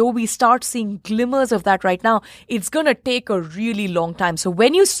Mumbai, though we start seeing glimmers of that right now, it's going to take a really long time. So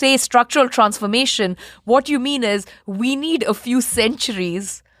when you say structural transformation, what you mean is we need a few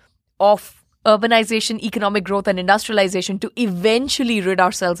centuries of urbanization, economic growth, and industrialization to eventually rid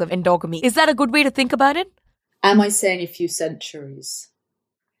ourselves of endogamy. Is that a good way to think about it? Am I saying a few centuries?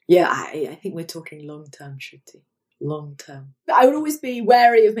 Yeah, I think we're talking long-term, Shruti. Long-term. I would always be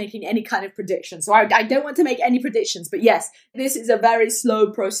wary of making any kind of prediction. So I don't want to make any predictions. But yes, this is a very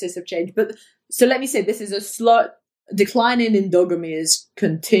slow process of change. But so let me say, this is a slow decline in endogamy is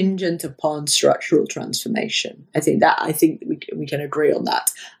contingent upon structural transformation. I think we can agree on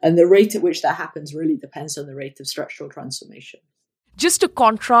that. And the rate at which that happens really depends on the rate of structural transformation. Just to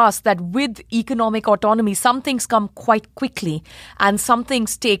contrast that with economic autonomy, some things come quite quickly and some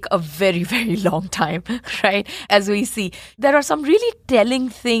things take a very, very long time, right? As we see, there are some really telling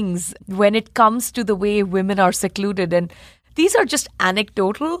things when it comes to the way women are secluded. And these are just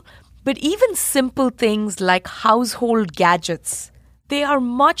anecdotal, but even simple things like household gadgets, they are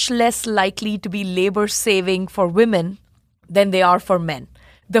much less likely to be labor saving for women than they are for men.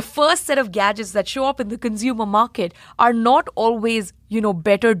 The first set of gadgets that show up in the consumer market are not always,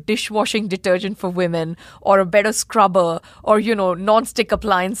 better dishwashing detergent for women or a better scrubber or, non-stick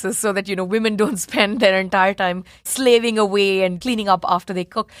appliances so that, women don't spend their entire time slaving away and cleaning up after they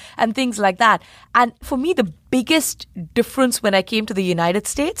cook and things like that. And for me, the biggest difference when I came to the United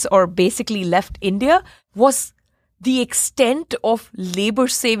States or basically left India was the extent of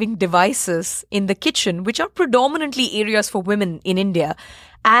labor-saving devices in the kitchen, which are predominantly areas for women in India.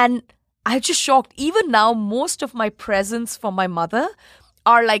 And I'm just shocked. Even now, most of my presents for my mother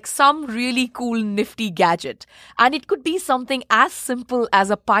are like some really cool, nifty gadget. And it could be something as simple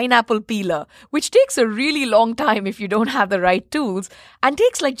as a pineapple peeler, which takes a really long time if you don't have the right tools, and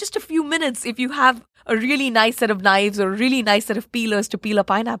takes like just a few minutes if you have a really nice set of knives or a really nice set of peelers to peel a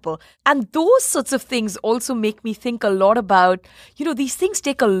pineapple. And those sorts of things also make me think a lot about, these things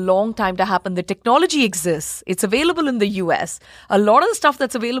take a long time to happen. The technology exists. It's available in the US. A lot of the stuff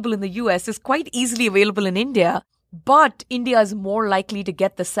that's available in the US is quite easily available in India. But India is more likely to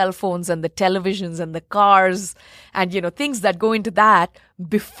get the cell phones and the televisions and the cars and, things that go into that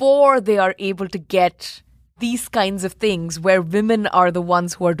before they are able to get these kinds of things where women are the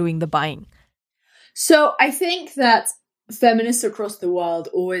ones who are doing the buying. So I think that feminists across the world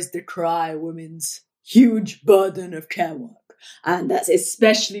always decry women's huge burden of care work. And that's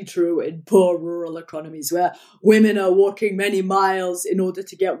especially true in poor rural economies where women are walking many miles in order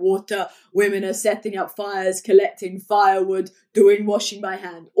to get water. Women are setting up fires, collecting firewood, doing washing by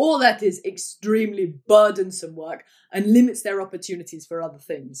hand. All that is extremely burdensome work and limits their opportunities for other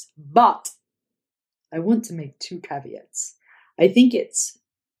things. But I want to make two caveats. I think it's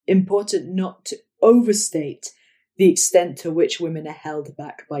important not to overstate the extent to which women are held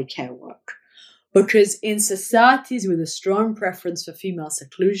back by care work. Because in societies with a strong preference for female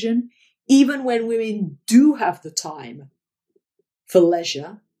seclusion, even when women do have the time for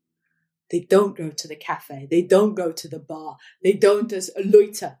leisure, they don't go to the cafe, they don't go to the bar, they don't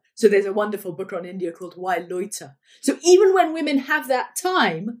loiter. So there's a wonderful book on India called Why Loiter? So even when women have that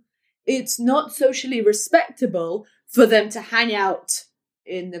time, it's not socially respectable for them to hang out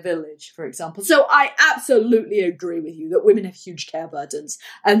in the village, for example. So I absolutely agree with you that women have huge care burdens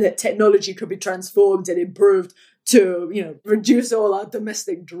and that technology could be transformed and improved to, reduce all our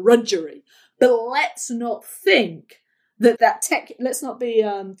domestic drudgery. But let's not think let's not be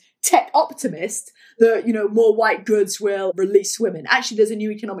tech optimist that, more white goods will release women. Actually, there's a new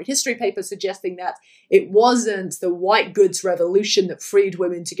economic history paper suggesting that it wasn't the white goods revolution that freed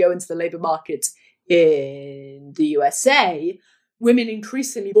women to go into the labor market in the USA. Women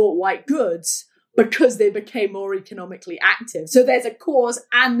increasingly bought white goods because they became more economically active. So there's a cause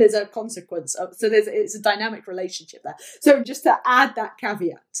and there's a consequence. It's a dynamic relationship there. So just to add that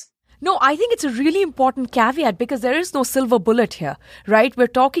caveat. No, I think it's a really important caveat because there is no silver bullet here, right? We're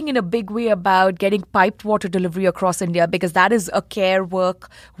talking in a big way about getting piped water delivery across India because that is a care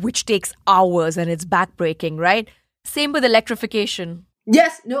work which takes hours and it's backbreaking, right? Same with electrification.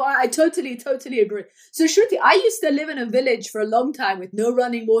 Yes, no, I totally agree. So Shruti, I used to live in a village for a long time with no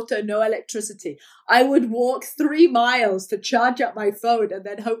running water, no electricity. I would walk 3 miles to charge up my phone and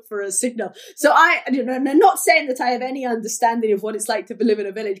then hope for a signal. So I'm not saying that I have any understanding of what it's like to live in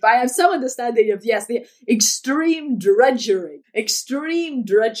a village, but I have some understanding of, yes, the extreme drudgery.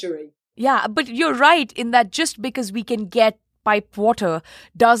 Yeah, but you're right in that just because we can get piped water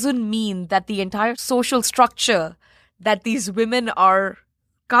doesn't mean that the entire social structure that these women are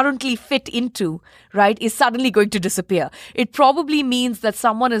currently fit into, right, is suddenly going to disappear. It probably means that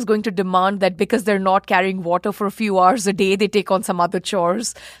someone is going to demand that because they're not carrying water for a few hours a day, they take on some other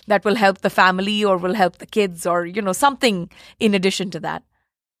chores that will help the family or will help the kids or, something in addition to that.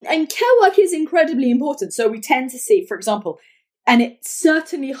 And care work is incredibly important. So we tend to see, for example, and it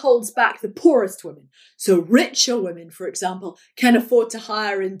certainly holds back the poorest women. So richer women, for example, can afford to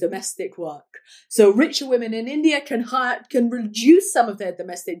hire in domestic work. So richer women in India can reduce some of their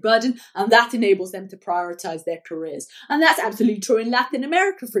domestic burden, and that enables them to prioritize their careers. And that's absolutely true in Latin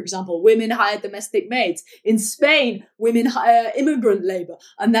America, for example. Women hire domestic maids. In Spain, women hire immigrant labor,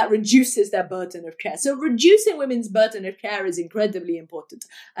 and that reduces their burden of care. So reducing women's burden of care is incredibly important.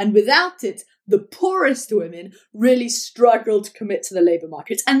 And without it, the poorest women really struggle to commit to the labor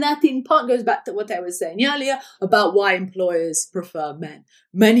market. And that in part goes back to what I was saying earlier about why employers prefer men.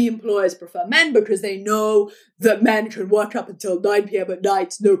 Many employers prefer men because they know that men can work up until 9 p.m. at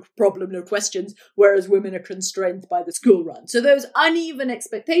night, no problem, no questions, whereas women are constrained by the school run. So those uneven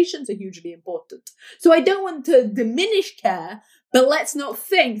expectations are hugely important. So I don't want to diminish care, but let's not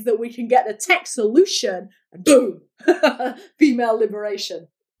think that we can get a tech solution and boom, female liberation.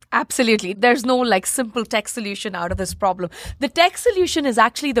 Absolutely. There's no simple tech solution out of this problem. The tech solution is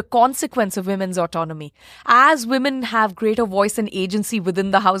actually the consequence of women's autonomy. As women have greater voice and agency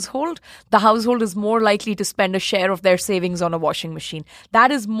within the household is more likely to spend a share of their savings on a washing machine. That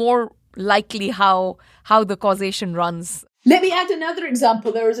is more likely how the causation runs. Let me add another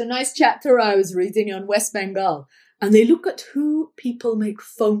example. There was a nice chapter I was reading on West Bengal, and they look at who people make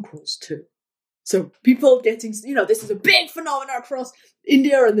phone calls to. So people getting, this is a big phenomenon across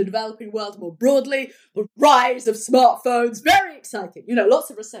India and the developing world more broadly, the rise of smartphones, very exciting, lots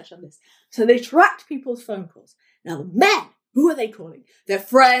of research on this. So they tracked people's phone calls. Now the men, who are they calling? Their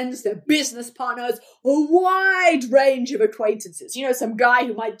friends, their business partners, a wide range of acquaintances. Some guy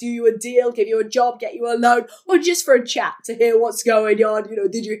who might do you a deal, give you a job, get you a loan, or just for a chat to hear what's going on.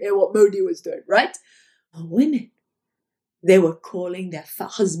 Did you hear what Modi was doing, right? And women, they were calling their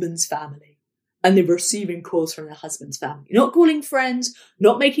husband's family. And they're receiving calls from their husband's family. Not calling friends,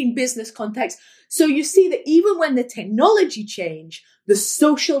 not making business contacts. So you see that even when the technology change, the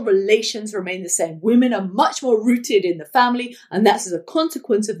social relations remain the same. Women are much more rooted in the family, and that's as a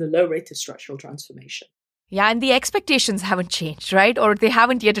consequence of the low rate of structural transformation. Yeah, and the expectations haven't changed, right? Or they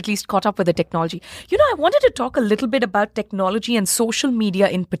haven't yet at least caught up with the technology. I wanted to talk a little bit about technology and social media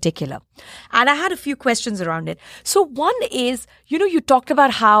in particular. And I had a few questions around it. So one is, you talked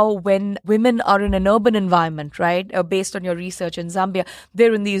about how when women are in an urban environment, right, based on your research in Zambia,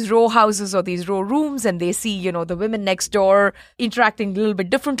 they're in these row houses or these row rooms and they see, the women next door interacting a little bit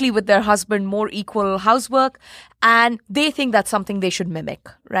differently with their husband, more equal housework, and they think that's something they should mimic,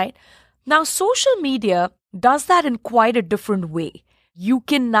 right? Now, social media does that in quite a different way. You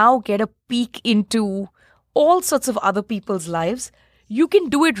can now get a peek into all sorts of other people's lives. You can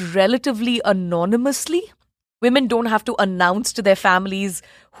do it relatively anonymously. Women don't have to announce to their families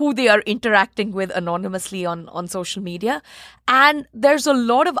who they are interacting with anonymously on social media. And there's a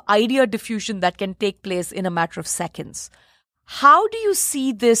lot of idea diffusion that can take place in a matter of seconds. How do you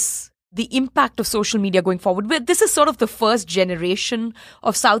see the impact of social media going forward? This is sort of the first generation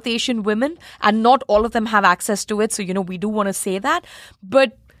of South Asian women, and not all of them have access to it. So, we do want to say that.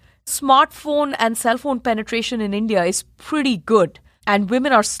 But smartphone and cell phone penetration in India is pretty good. And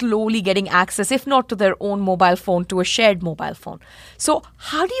women are slowly getting access, if not to their own mobile phone, to a shared mobile phone. So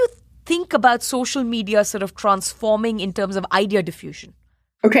how do you think about social media sort of transforming in terms of idea diffusion?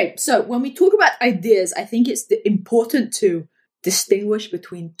 Okay, so when we talk about ideas, I think it's important to distinguish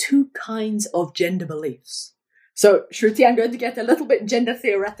between two kinds of gender beliefs. So, Shruti, I'm going to get a little bit gender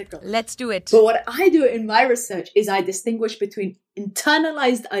theoretical. Let's do it. But what I do in my research is I distinguish between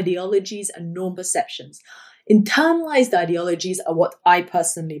internalized ideologies and norm perceptions. Internalized ideologies are what I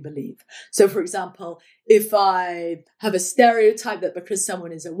personally believe. So, for example, if I have a stereotype that because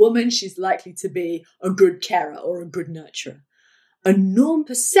someone is a woman, she's likely to be a good carer or a good nurturer. A norm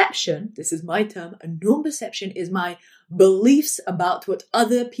perception, this is my term, a norm perception is my beliefs about what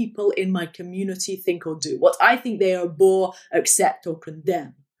other people in my community think or do, what I think they abhor, accept, or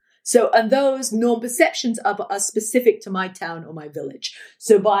condemn. So, and those norm perceptions are specific to my town or my village.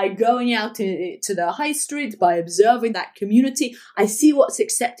 So by going out to the high street, by observing that community, I see what's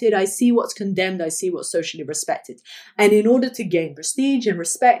accepted, I see what's condemned, I see what's socially respected. And in order to gain prestige and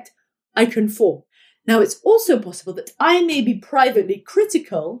respect, I conform. Now, it's also possible that I may be privately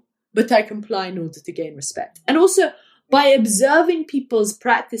critical, but I comply in order to gain respect. And also, by observing people's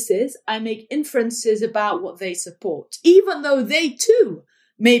practices, I make inferences about what they support, even though they too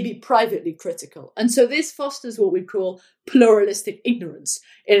may be privately critical. And so this fosters what we call pluralistic ignorance,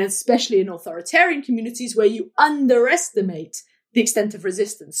 and especially in authoritarian communities where you underestimate the extent of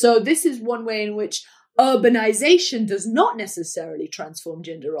resistance. So this is one way in which urbanization does not necessarily transform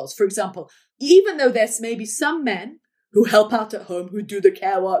gender roles. For example, even though there's maybe some men who help out at home, who do the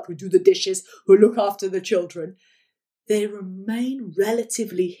care work, who do the dishes, who look after the children, they remain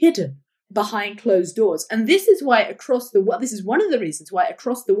relatively hidden behind closed doors. And this is why across the world, this is one of the reasons why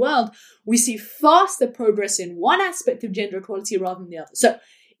across the world, we see faster progress in one aspect of gender equality rather than the other. So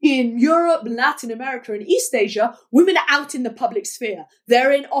in Europe, Latin America, and East Asia, women are out in the public sphere.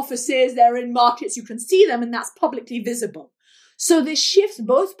 They're in offices, they're in markets, you can see them, and that's publicly visible. So this shifts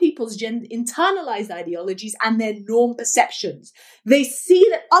both people's internalized ideologies and their norm perceptions. They see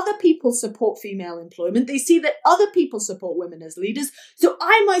that other people support female employment. They see that other people support women as leaders. So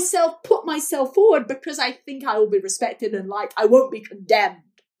I myself put myself forward because I think I will be respected and liked. I won't be condemned,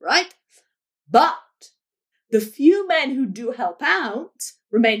 right? But the few men who do help out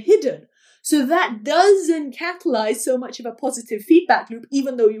remain hidden. So that doesn't catalyze so much of a positive feedback loop,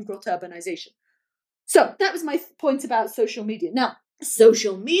 even though you've got urbanization. So that was my point about social media. Now,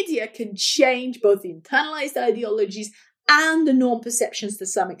 social media can change both the internalized ideologies and the norm perceptions to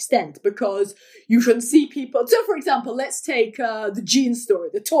some extent, because you can see people. So, for example, let's take the jeans story,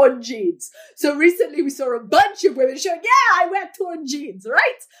 the torn jeans. So recently we saw a bunch of women showing, yeah, I wear torn jeans,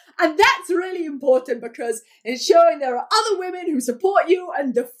 right? And that's really important because it's showing there are other women who support you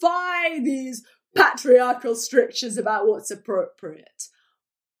and defy these patriarchal strictures about what's appropriate.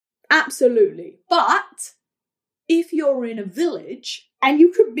 Absolutely. But if you're in a village, and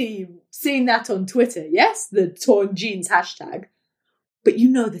you could be seeing that on Twitter, yes, the torn jeans hashtag, but you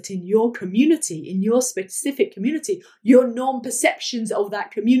know that in your community, in your specific community, your norm perceptions of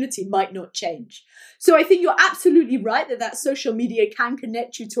that community might not change. So I think you're absolutely right that social media can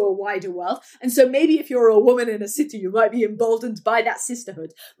connect you to a wider world. And so maybe if you're a woman in a city, you might be emboldened by that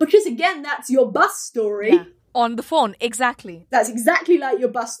sisterhood. Because again, that's your bus story. Yeah. On the phone, exactly. That's exactly like your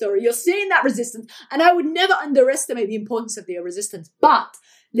bus story. You're seeing that resistance, and I would never underestimate the importance of the resistance. But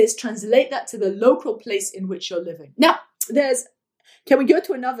let's translate that to the local place in which you're living. Now, can we go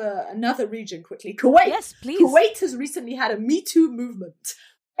to another region quickly? Kuwait. Yes, please. Kuwait has recently had a Me Too movement.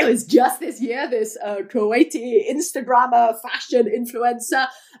 It was just this year, this Kuwaiti Instagrammer, fashion influencer,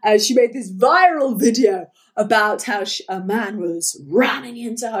 she made this viral video about how a man was ramming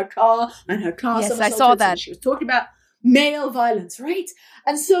into her car and her car Yes, I saw that. She was talking about male violence, right?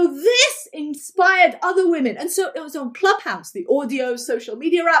 And so this inspired other women. And so it was on Clubhouse, the audio social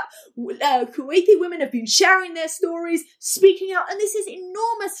media app. Kuwaiti women have been sharing their stories, speaking out. And this is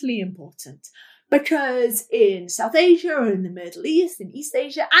enormously important because in South Asia or in the Middle East, in East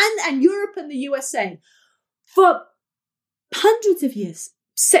Asia, and Europe and the USA, for hundreds of years,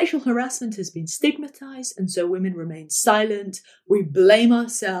 sexual harassment has been stigmatized. And so women remain silent. We blame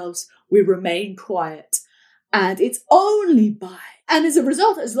ourselves. We remain quiet. And it's only and as a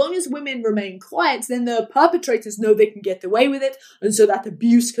result, as long as women remain quiet, then the perpetrators know they can get away with it. And so that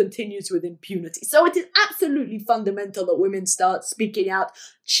abuse continues with impunity. So it is absolutely fundamental that women start speaking out,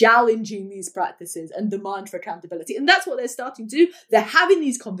 challenging these practices and demand for accountability. And that's what they're starting to do. They're having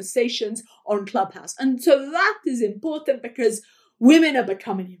these conversations on Clubhouse. And so that is important because women are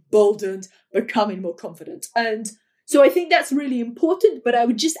becoming emboldened, becoming more confident. And so I think that's really important, but I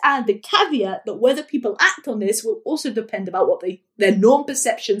would just add the caveat that whether people act on this will also depend about what their norm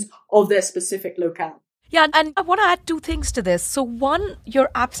perceptions of their specific locale. Yeah, and I want to add two things to this. So one,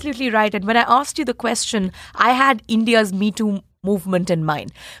 you're absolutely right. And when I asked you the question, I had India's Me Too movement in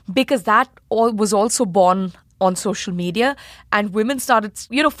mind because that was also born on social media and women started,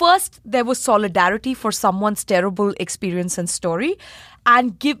 first there was solidarity for someone's terrible experience and story.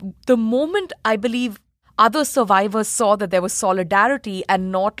 And the moment, I believe, other survivors saw that there was solidarity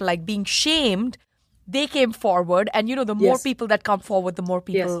and not like being shamed, they came forward. And, the more people that come forward, the more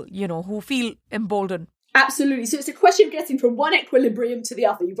people, who feel emboldened. Absolutely. So it's a question of getting from one equilibrium to the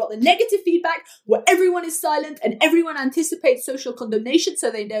other. You've got the negative feedback where everyone is silent and everyone anticipates social condemnation so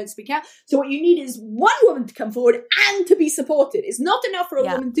they don't speak out. So what you need is one woman to come forward and to be supported. It's not enough for a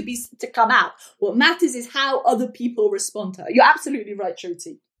woman to come out. What matters is how other people respond to her. You're absolutely right,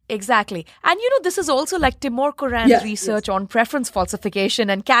 Shruti. Exactly. And this is also like Timur Kuran's research on preference falsification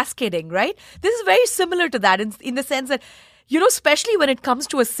and cascading, right? This is very similar to that in the sense that, especially when it comes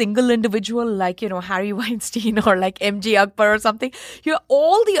to a single individual like, Harry Weinstein or like MJ Akbar or something,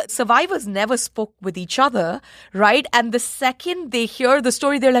 all the survivors never spoke with each other, right? And the second they hear the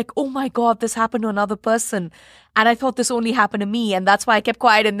story, they're like, oh my God, this happened to another person. And I thought this only happened to me. And that's why I kept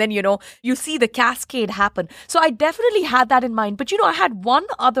quiet. And then, you see the cascade happen. So I definitely had that in mind. But, I had one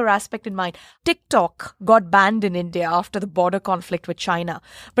other aspect in mind. TikTok got banned in India after the border conflict with China.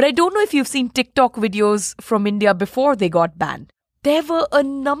 But I don't know if you've seen TikTok videos from India before they got banned. There were a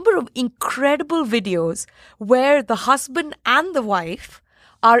number of incredible videos where the husband and the wife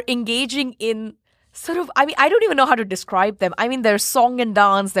are engaging in I don't even know how to describe them. There's song and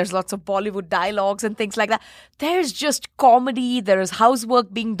dance, there's lots of Bollywood dialogues and things like that. There's just comedy, there is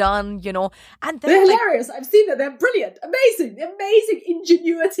housework being done, and they're hilarious. I've seen that. They're brilliant. Amazing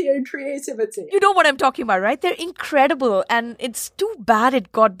ingenuity and creativity. You know what I'm talking about, right? They're incredible, and it's too bad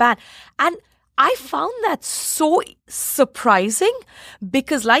it got banned. And I found that so surprising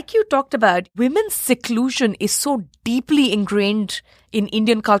because, like you talked about, women's seclusion is so deeply ingrained in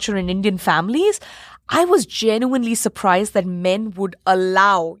Indian culture and Indian families. I was genuinely surprised that men would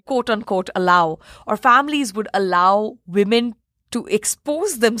allow, quote unquote, or families would allow women to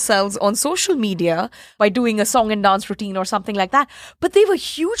expose themselves on social media by doing a song and dance routine or something like that. But they were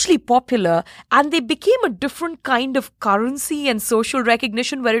hugely popular and they became a different kind of currency and social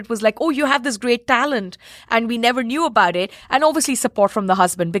recognition where it was like, oh, you have this great talent and we never knew about it. And obviously support from the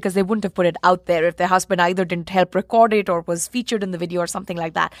husband because they wouldn't have put it out there if their husband either didn't help record it or was featured in the video or something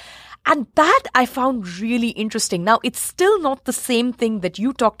like that. And that I found really interesting. Now, it's still not the same thing that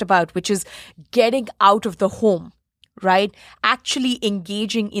you talked about, which is getting out of the home. Right? Actually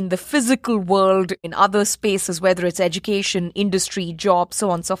engaging in the physical world in other spaces, whether it's education, industry, jobs, so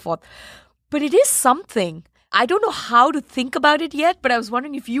on and so forth. But it is something. I don't know how to think about it yet, but I was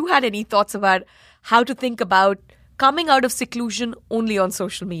wondering if you had any thoughts about how to think about coming out of seclusion only on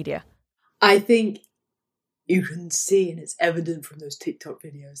social media. I think you can see, and it's evident from those TikTok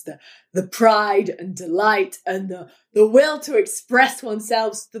videos, the pride and delight and the will to express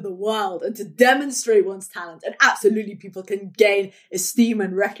oneself to the world and to demonstrate one's talent. And absolutely, people can gain esteem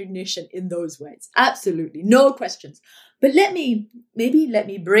and recognition in those ways. Absolutely, no questions. But let me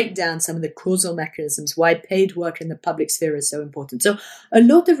break down some of the causal mechanisms why paid work in the public sphere is so important. So a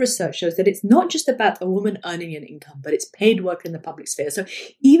lot of research shows that it's not just about a woman earning an income, but it's paid work in the public sphere. So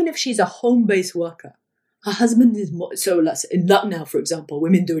even if she's a home-based worker, her husband is more, so in Lucknow, for example,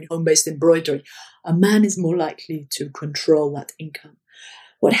 women doing home-based embroidery, a man is more likely to control that income.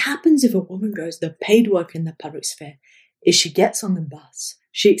 What happens if a woman goes the paid work in the public sphere is she gets on the bus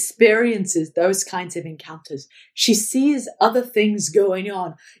She experiences those kinds of encounters. She sees other things going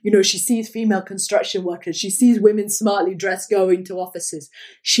on. She sees female construction workers. She sees women smartly dressed going to offices.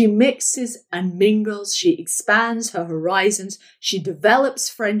 She mixes and mingles. She expands her horizons. She develops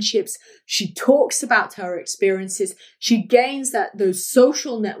friendships. She talks about her experiences. She gains those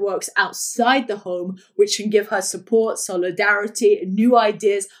social networks outside the home, which can give her support, solidarity, new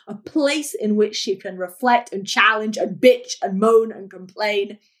ideas, a place in which she can reflect and challenge and bitch and moan and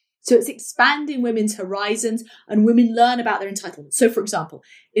complain. So it's expanding women's horizons, and women learn about their entitlements. So, for example,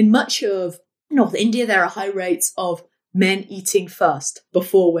 in much of North India, there are high rates of men eating first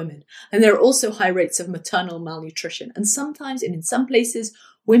before women. And there are also high rates of maternal malnutrition. And sometimes, and in some places,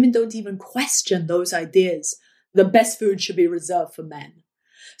 women don't even question those ideas. The best food should be reserved for men.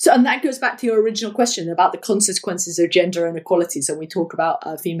 So, and that goes back to your original question about the consequences of gender inequalities. And we talk about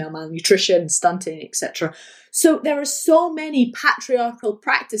female malnutrition, stunting, etc. So there are so many patriarchal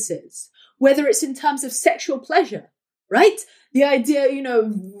practices, whether it's in terms of sexual pleasure, right? The idea,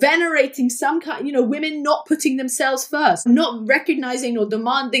 venerating some kind, women not putting themselves first, not recognizing or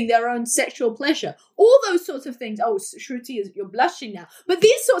demanding their own sexual pleasure, all those sorts of things. Oh, Shruti, you're blushing now. But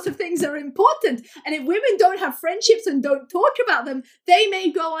these sorts of things are important. And if women don't have friendships and don't talk about them, they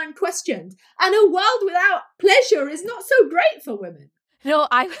may go unquestioned. And a world without pleasure is not so great for women. No,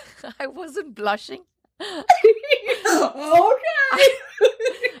 I wasn't blushing. Okay.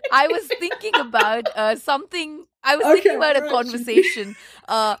 I was thinking about something. I was thinking about a conversation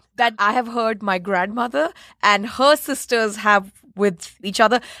that I have heard my grandmother and her sisters have with each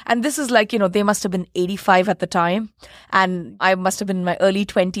other. And this is like, they must have been 85 at the time. And I must have been in my early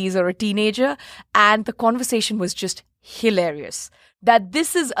 20s or a teenager. And the conversation was just hilarious. That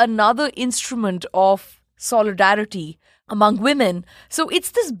this is another instrument of solidarity among women. So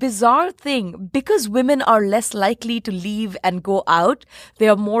it's this bizarre thing. Because women are less likely to leave and go out, they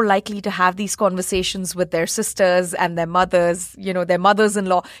are more likely to have these conversations with their sisters and their mothers, their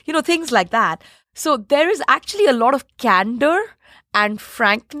mothers-in-law, things like that. So there is actually a lot of candor and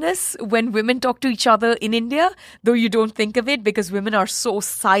frankness when women talk to each other in India, though you don't think of it because women are so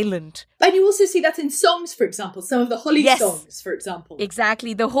silent. And you also see that in songs, for example, some of the holy songs, for example.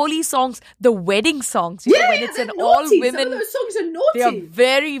 Exactly. The holy songs, the wedding songs, when it's an all women. Some of those songs are naughty. They are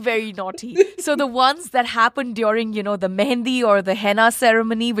very, very naughty. So the ones that happen during, the mehendi or the henna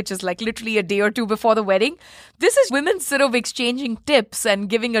ceremony, which is like literally a day or two before the wedding, this is women sort of exchanging tips and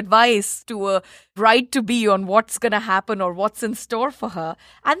giving advice to a bride-to-be on what's going to happen or what's in store for her.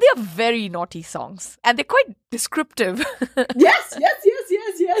 And they are very naughty songs. And they're quite descriptive. Yes.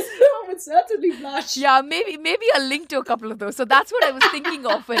 I would certainly blush. Yeah, maybe a link to a couple of those. So that's what I was thinking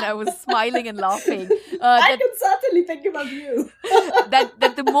of when I was smiling and laughing. I can certainly think about you.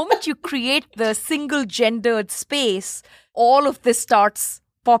 that the moment you create the single gendered space, all of this starts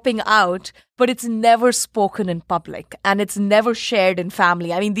popping out, but it's never spoken in public and it's never shared in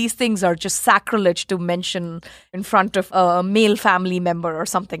family. I mean, these things are just sacrilege to mention in front of a male family member or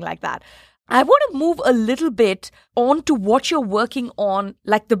something like that. I want to move a little bit on to what you're working on,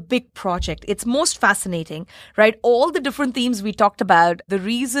 like the big project. It's most fascinating, right? All the different themes we talked about, the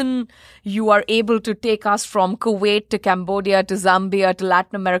reason you are able to take us from Kuwait to Cambodia to Zambia to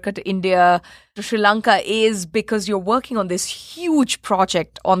Latin America to India to Sri Lanka is because you're working on this huge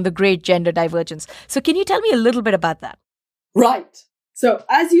project on the great gender divergence. So can you tell me a little bit about that? Right. So,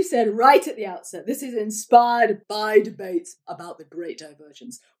 as you said right at the outset, this is inspired by debates about the Great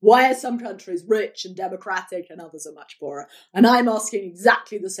Divergence. Why are some countries rich and democratic and others are much poorer? And I'm asking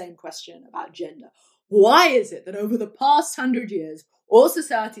exactly the same question about gender. Why is it that over the past 100 years, all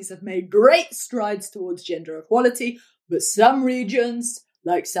societies have made great strides towards gender equality, but some regions,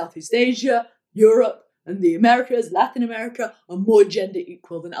 like Southeast Asia, Europe, and the Americas, Latin America, are more gender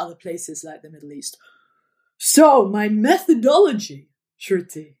equal than other places like the Middle East? So, my methodology,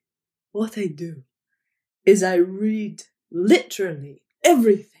 Shruti, what I do is I read literally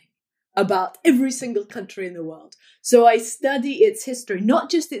everything about every single country in the world. So I study its history,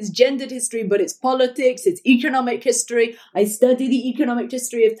 not just its gendered history, but its politics, its economic history. I study the economic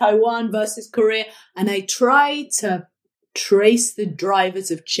history of Taiwan versus Korea, and I try to trace the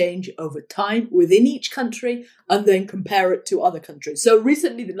drivers of change over time within each country and then compare it to other countries. So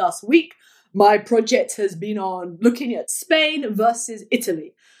recently, the last week, my project has been on looking at Spain versus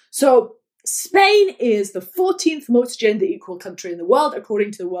Italy. So Spain is the 14th most gender equal country in the world,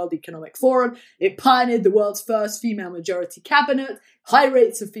 according to the World Economic Forum. It pioneered the world's first female majority cabinet, high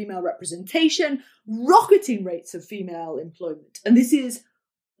rates of female representation, rocketing rates of female employment. And this is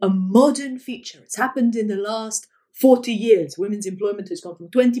a modern feature. It's happened in the last 40 years. Women's employment has gone from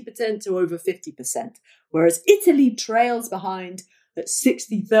 20% to over 50%, whereas Italy trails behind at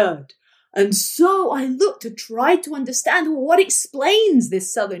 63rd. And so I looked to try to understand what explains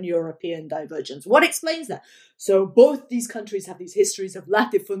this Southern European divergence. What explains that? So both these countries have these histories of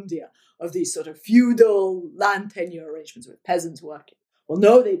latifundia, of these sort of feudal land tenure arrangements with peasants working. Well,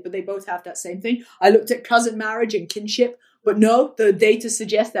 no, but they both have that same thing. I looked at cousin marriage and kinship, but no, the data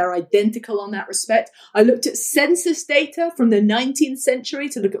suggests they're identical on that respect. I looked at census data from the 19th century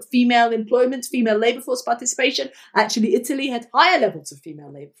to look at female employment, female labour force participation. Actually, Italy had higher levels of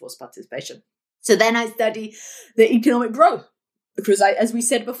female labour force participation. So then I study the economic growth. Because as we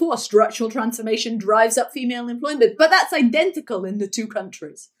said before, structural transformation drives up female employment. But that's identical in the two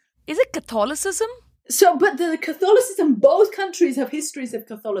countries. Is it Catholicism? But the Catholicism, both countries have histories of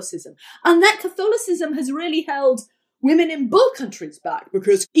Catholicism. And that Catholicism has really held women in both countries back,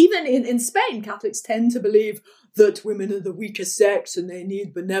 because even in Spain, Catholics tend to believe that women are the weaker sex and they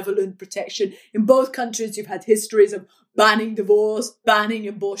need benevolent protection. In both countries, you've had histories of banning divorce, banning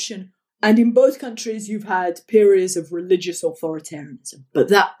abortion. And in both countries, you've had periods of religious authoritarianism. But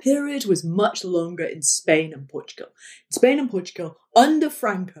that period was much longer in Spain and Portugal. In Spain and Portugal, under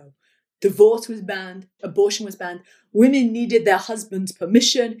Franco, divorce was banned, abortion was banned. Women needed their husband's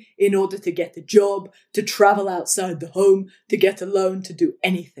permission in order to get a job, to travel outside the home, to get a loan, to do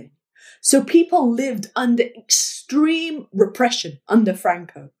anything. So people lived under extreme repression under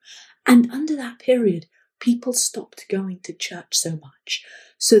Franco. And under that period, people stopped going to church so much.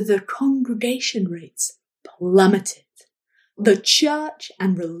 So the congregation rates plummeted. The church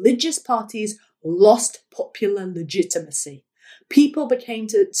and religious parties lost popular legitimacy. People began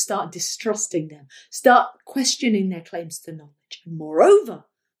to start distrusting them, start questioning their claims to knowledge. And moreover,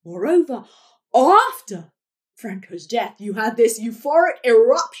 after Franco's death, you had this euphoric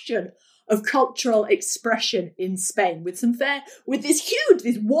eruption of cultural expression in Spain with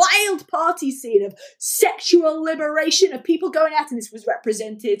this wild party scene of sexual liberation, of people going out, and this was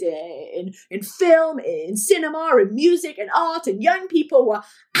represented in film, in cinema, in music, and art, and young people were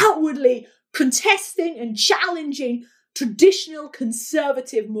outwardly contesting and challenging traditional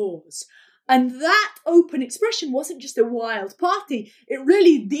conservative mores. And that open expression wasn't just a wild party. It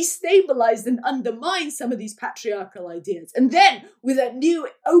really destabilized and undermined some of these patriarchal ideas. And then, with that new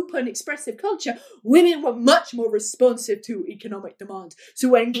open expressive culture, women were much more responsive to economic demand. So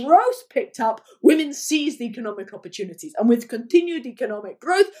when growth picked up, women seized economic opportunities. And with continued economic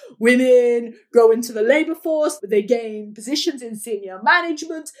growth, women go into the labor force, they gain positions in senior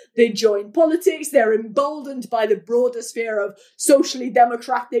management, they join politics, they're emboldened by the broader sphere of socially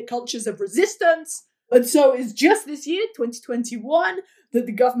democratic cultures of resistance. And so it's just this year, 2021, that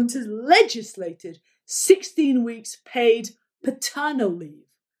the government has legislated 16 weeks paid paternal leave,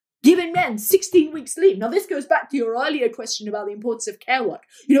 giving men 16 weeks leave. Now, this goes back to your earlier question about the importance of care work.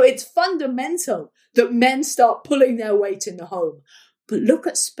 It's fundamental that men start pulling their weight in the home. But look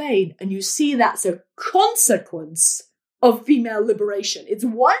at Spain, and you see that's a consequence of female liberation. It's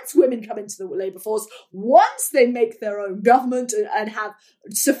once women come into the labour force, once they make their own government and have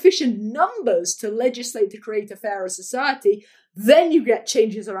sufficient numbers to legislate to create a fairer society, then you get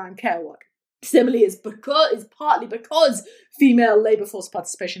changes around care work. Similarly, it's partly because female labour force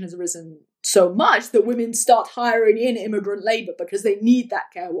participation has risen so much that women start hiring in immigrant labour because they need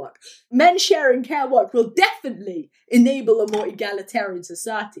that care work. Men sharing care work will definitely enable a more egalitarian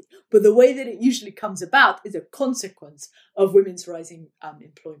society, but the way that it usually comes about is a consequence of women's rising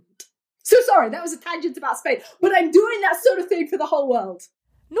employment. So sorry, that was a tangent about Spain, but I'm doing that sort of thing for the whole world.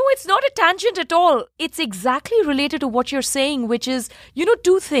 No, it's not a tangent at all. It's exactly related to what you're saying, which is,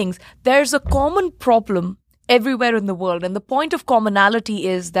 two things. There's a common problem everywhere in the world. And the point of commonality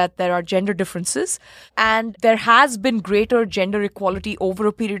is that there are gender differences and there has been greater gender equality over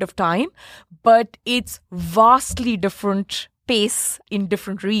a period of time, but it's vastly different pace in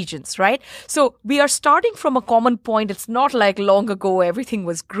different regions, right? So we are starting from a common point. It's not like long ago everything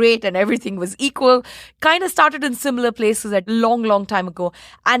was great and everything was equal. Kind of started in similar places at long time ago.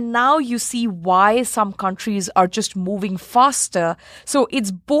 And now you see why some countries are just moving faster. So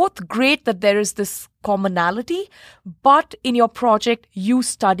it's both great that there is this commonality, but in your project, you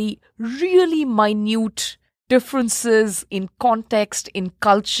study really minute differences in context, in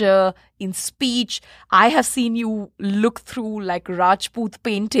culture, in speech. I have seen you look through like Rajput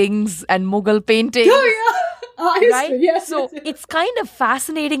paintings and Mughal paintings. Oh, yeah. history, right? yes. So it's kind of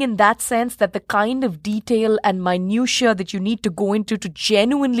fascinating in that sense that the kind of detail and minutiae that you need to go into to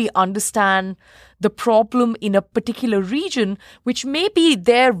genuinely understand the problem in a particular region, which may be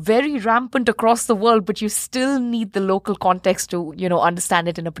there very rampant across the world, but you still need the local context to, understand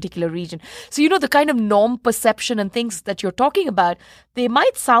it in a particular region. So, the kind of norm perception and things that you're talking about, they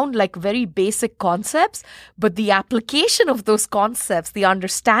might sound like very basic concepts, but the application of those concepts, the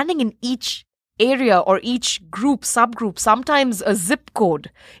understanding in each area or each group, subgroup, sometimes a zip code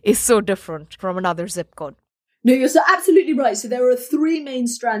is so different from another zip code. No, you're so absolutely right. So there are three main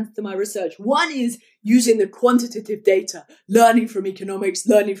strands to my research. One is using the quantitative data, learning from economics,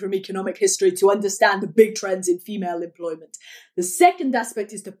 learning from economic history to understand the big trends in female employment. The second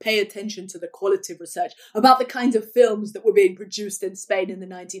aspect is to pay attention to the qualitative research about the kinds of films that were being produced in Spain in the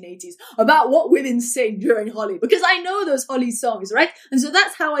 1980s, about what women sing during Holi, because I know those Holi songs, right? And so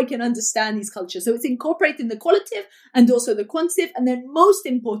that's how I can understand these cultures. So it's incorporating the qualitative and also the quantitative. And then most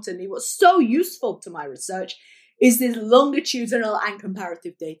importantly, what's so useful to my research is this longitudinal and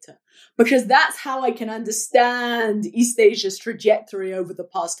comparative data, because that's how I can understand East Asia's trajectory over the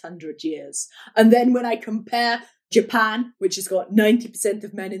past 100 years. And then when I compare Japan, which has got 90%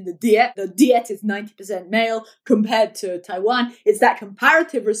 of men in the diet is 90% male, compared to Taiwan, it's that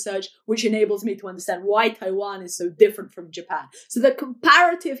comparative research which enables me to understand why Taiwan is so different from Japan. So the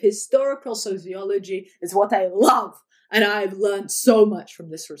comparative historical sociology is what I love, and I've learned so much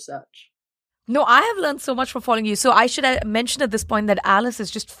from this research. No, I have learned so much from following you. So I should mention at this point that Alice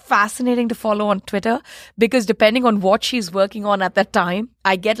is just fascinating to follow on Twitter, because depending on what she's working on at that time,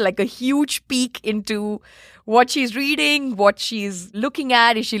 I get like a huge peek into what she's reading, what she's looking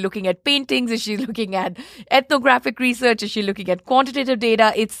at. Is she looking at paintings? Is she looking at ethnographic research? Is she looking at quantitative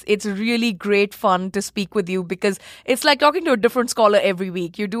data? It's really great fun to speak with you, because it's like talking to a different scholar every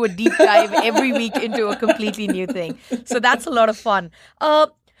week. You do a deep dive every week into a completely new thing. So that's a lot of fun.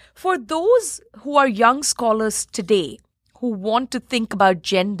 For those who are young scholars today who want to think about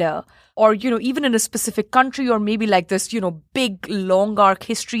gender, or, even in a specific country, or maybe like this, big long arc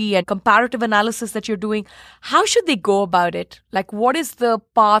history and comparative analysis that you're doing, how should they go about it? Like, what is the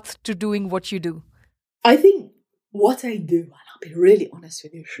path to doing what you do? I think what I do, and I'll be really honest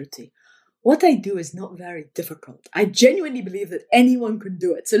with you, Shruti, what I do is not very difficult. I genuinely believe that anyone can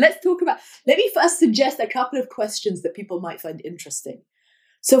do it. So let me first suggest a couple of questions that people might find interesting.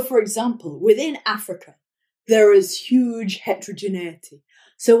 So, for example, within Africa, there is huge heterogeneity.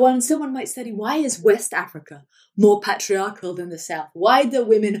 So when someone might study, why is West Africa more patriarchal than the South? Why do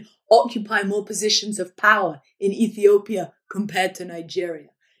women occupy more positions of power in Ethiopia compared to Nigeria?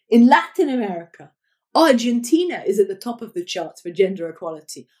 In Latin America, Argentina is at the top of the charts for gender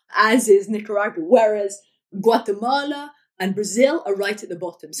equality, as is Nicaragua, whereas Guatemala and Brazil are right at the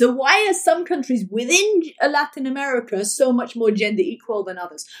bottom. So why are some countries within Latin America so much more gender equal than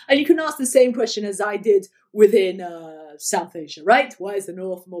others? And you can ask the same question as I did within South Asia, right? Why is the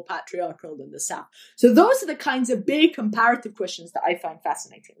North more patriarchal than the South? So those are the kinds of big comparative questions that I find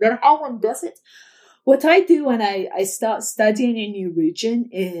fascinating. Then how one does it? What I do when I start studying a new region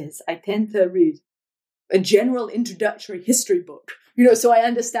is I tend to read a general introductory history book, so I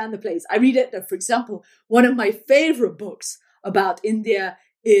understand the place. I read it. For example, one of my favorite books about India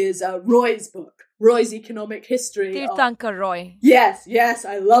is Roy's book, Roy's Economic History. Tirthankar Roy. Yes,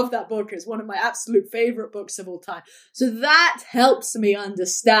 I love that book. It's one of my absolute favorite books of all time. So that helps me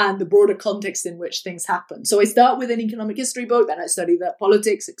understand the broader context in which things happen. So I start with an economic history book, then I study the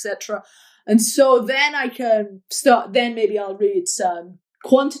politics, etc. And so then I can start, then maybe I'll read some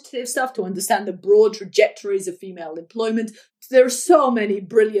quantitative stuff to understand the broad trajectories of female employment. There are so many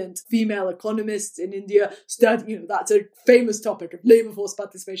brilliant female economists in India studying, that's a famous topic of labor force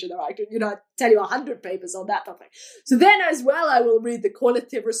participation. I could, tell you 100 papers on that topic. So then as well, I will read the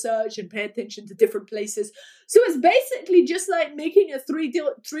qualitative research and pay attention to different places. So it's basically just like making a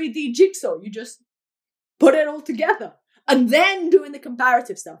 3D jigsaw. You just put it all together and then doing the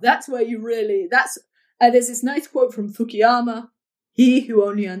comparative stuff. That's where you really, there's this nice quote from Fukuyama: "He who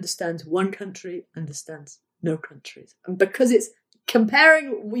only understands one country understands no countries." And because it's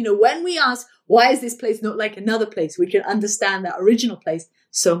comparing, when we ask, why is this place not like another place, we can understand that original place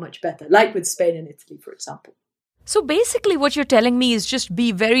so much better, like with Spain and Italy, for example. So basically what you're telling me is just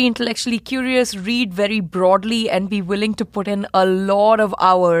be very intellectually curious, read very broadly, and be willing to put in a lot of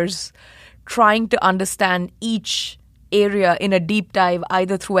hours trying to understand each area in a deep dive,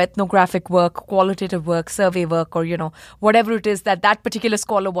 either through ethnographic work, qualitative work, survey work, or, whatever it is that particular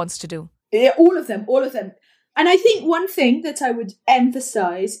scholar wants to do. Yeah, all of them. And I think one thing that I would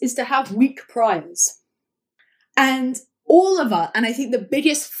emphasize is to have weak priors. And all of us, and I think the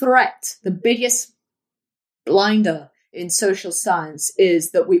biggest threat, the biggest blinder in social science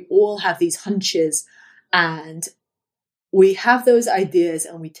is that we all have these hunches and we have those ideas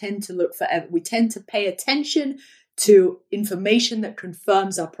and we tend to pay attention to information that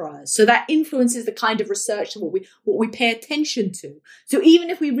confirms our priors. So that influences the kind of research and what we pay attention to. So even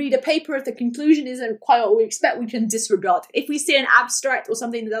if we read a paper, if the conclusion isn't quite what we expect, we can disregard it. If we see an abstract or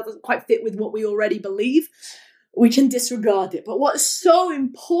something that doesn't quite fit with what we already believe, we can disregard it. But what's so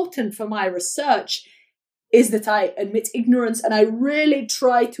important for my research is that I admit ignorance and I really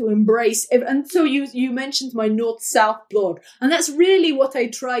try to embrace it. And so you mentioned my North-South blog, and that's really what I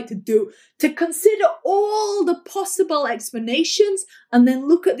try to do, to consider all the possible explanations and then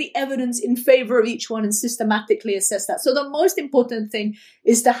look at the evidence in favor of each one and systematically assess that. So the most important thing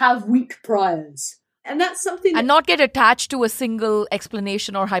is to have weak priors. And that's something and not get attached to a single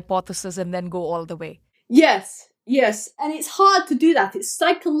explanation or hypothesis and then go all the way. Yes, and it's hard to do that. It's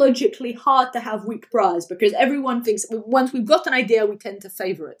psychologically hard to have weak priors because everyone thinks once we've got an idea, we tend to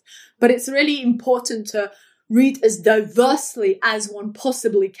favor it. But it's really important to read as diversely as one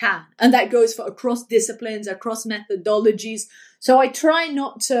possibly can. And that goes for across disciplines, across methodologies. So I try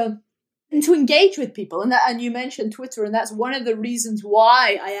not to engage with people. And you mentioned Twitter, and that's one of the reasons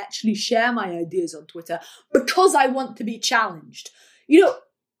why I actually share my ideas on Twitter, because I want to be challenged.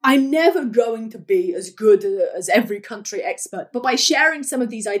 I'm never going to be as good as every country expert, but by sharing some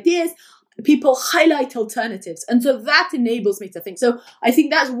of these ideas, people highlight alternatives. And so that enables me to think. So I think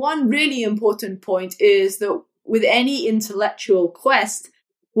that's one really important point, is that with any intellectual quest,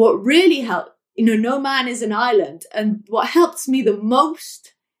 what really helps, no man is an island. And what helps me the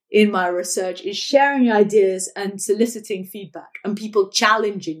most in my research is sharing ideas and soliciting feedback and people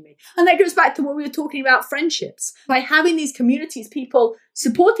challenging me. And that goes back to what we were talking about, friendships. By having these communities, people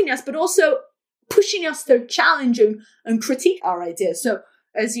supporting us, but also pushing us to challenge and critique our ideas. So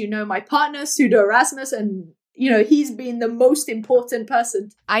as you know, my partner, Pseudo Erasmus, and he's been the most important person.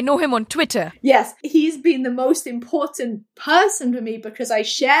 I know him on Twitter. Yes, he's been the most important person for me because I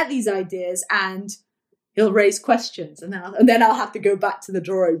share these ideas and he'll raise questions, and then I'll have to go back to the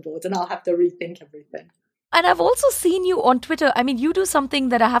drawing board and I'll have to rethink everything. And I've also seen you on Twitter. I mean, you do something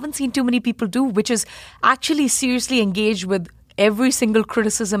that I haven't seen too many people do, which is actually seriously engage with every single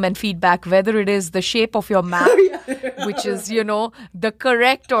criticism and feedback, whether it is the shape of your map, which is, the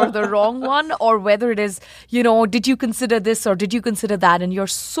correct or the wrong one, or whether it is, did you consider this or did you consider that? And you're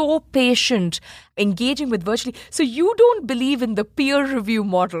so patient, engaging with virtually. So you don't believe in the peer review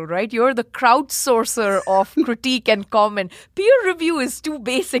model, right? You're the crowdsourcer of critique and comment. Peer review is too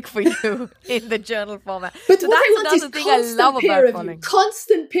basic for you in the journal format. But so what that's I want another is thing I love about following.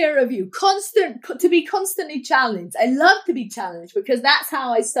 Constant peer review, to be constantly challenged. I love to be challenged because that's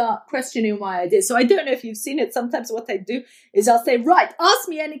how I start questioning my ideas. So I don't know if you've seen it. Sometimes what I do is I'll say, right, ask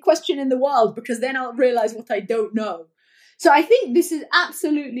me any question in the world, because then I'll realize what I don't know. So I think this is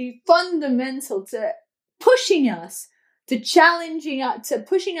absolutely fundamental to pushing us, to challenging us, to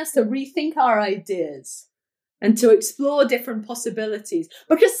pushing us to rethink our ideas and to explore different possibilities.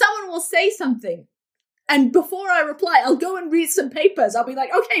 Because someone will say something, and before I reply, I'll go and read some papers. I'll be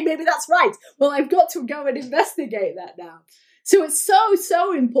like, okay, maybe that's right. Well, I've got to go and investigate that now. So it's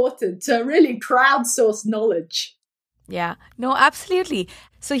so important to really crowdsource knowledge. Yeah, no, absolutely.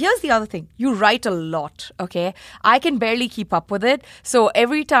 So here's the other thing. You write a lot, okay? I can barely keep up with it. So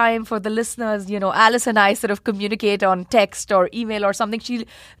every time, for the listeners, Alice and I sort of communicate on text or email or something.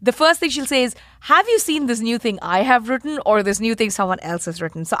 The first thing she'll say is, have you seen this new thing I have written or this new thing someone else has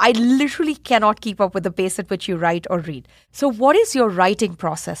written? So I literally cannot keep up with the pace at which you write or read. So what is your writing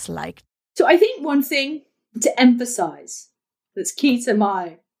process like? So I think one thing to emphasize that's key to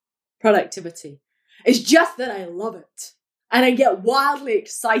my productivity is just that I love it. And I get wildly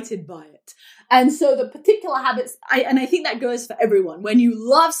excited by it. And so the particular habits, I think that goes for everyone. When you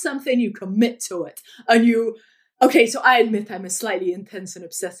love something, you commit to it. And so I admit I'm a slightly intense and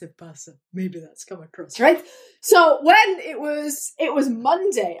obsessive person. Maybe that's come across, right? So when it was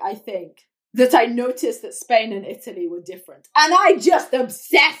Monday, I think, that I noticed that Spain and Italy were different. And I just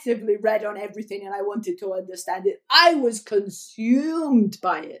obsessively read on everything and I wanted to understand it. I was consumed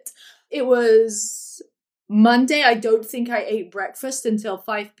by it. It was Monday. I don't think I ate breakfast until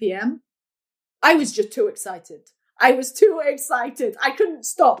 5 p.m. I was just too excited. I couldn't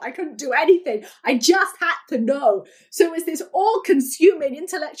stop. I couldn't do anything. I just had to know. So it was this all-consuming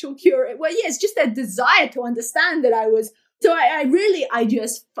intellectual curiosity. Well, yeah, it's just a desire to understand that I was. So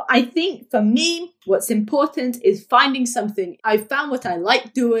I think for me, what's important is finding something. I found what I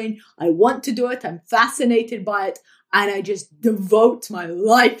like doing. I want to do it. I'm fascinated by it. And I just devote my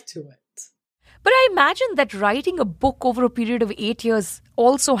life to it. But I imagine that writing a book over a period of 8 years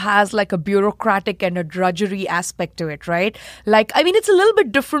also has like a bureaucratic and a drudgery aspect to it, right? Like, I mean, it's a little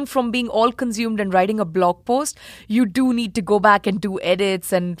bit different from being all consumed and writing a blog post. You do need to go back and do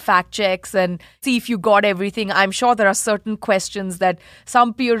edits and fact checks and see if you got everything. I'm sure there are certain questions that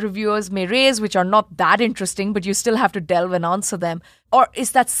some peer reviewers may raise which are not that interesting, but you still have to delve and answer them. Or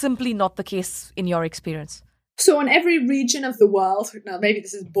is that simply not the case in your experience? So on every region of the world, now maybe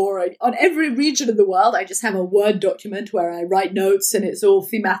this is boring, on every region of the world, I just have a Word document where I write notes and it's all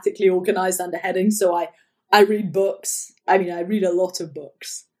thematically organized under headings. So I read books. I mean, I read a lot of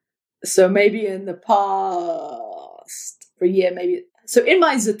books. So maybe in the past, for a year, maybe. So in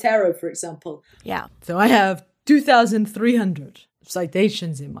my Zotero, for example. Yeah. So I have 2,300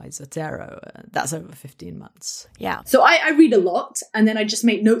 citations in my Zotero. That's over 15 months. Yeah. So I read a lot and then I just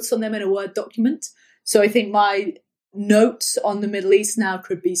make notes on them in a Word document. So I think my notes on the Middle East now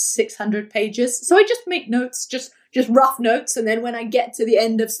could be 600 pages. So I just make notes, just rough notes. And then when I get to the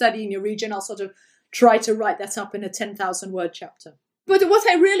end of studying a region, I'll sort of try to write that up in a 10,000 word chapter. But what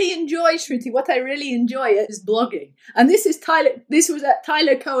I really enjoy, Shruti, is blogging. And this was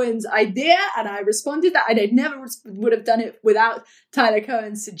Tyler Cohen's idea, and I responded that, and I never would have done it without Tyler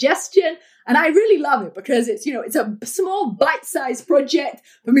Cohen's suggestion. And I really love it because it's a small bite-sized project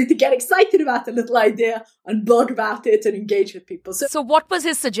for me to get excited about a little idea and blog about it and engage with people. So what was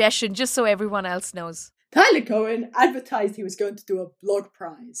his suggestion, just so everyone else knows? Tyler Cohen advertised he was going to do a blog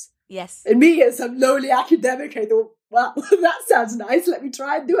prize. Yes. And me, as some lowly academic, I thought, well, that sounds nice. Let me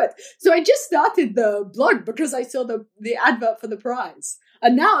try and do it. So I just started the blog because I saw the advert for the prize.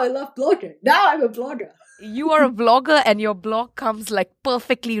 And now I love blogging. Now I'm a blogger. You are a blogger and your blog comes like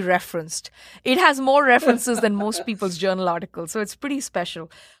perfectly referenced. It has more references than most people's journal articles. So it's pretty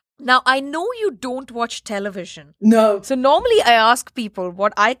special. Now, I know you don't watch television. No. So normally I ask people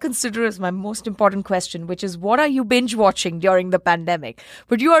what I consider as my most important question, which is what are you binge watching during the pandemic?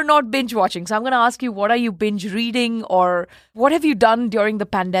 But you are not binge watching. So I'm going to ask you, what are you binge reading, or what have you done during the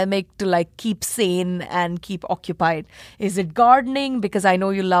pandemic to like keep sane and keep occupied? Is it gardening? Because I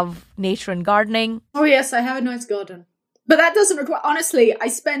know you love nature and gardening. Oh, yes, I have a nice garden. But that doesn't require, honestly, I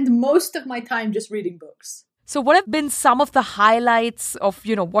spend most of my time just reading books. So what have been some of the highlights of,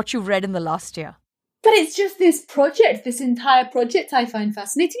 what you've read in the last year? But it's just this entire project I find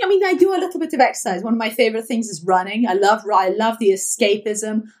fascinating. I mean, I do a little bit of exercise. One of my favorite things is running. I love the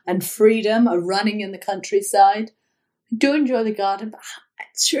escapism and freedom of running in the countryside. I do enjoy the garden, but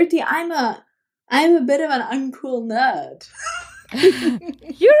Shruti, I'm a bit of an uncool nerd.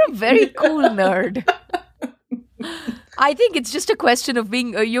 You're a very cool nerd. I think it's just a question of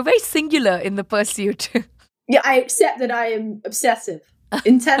being, you're very singular in the pursuit. Yeah, I accept that I am obsessive.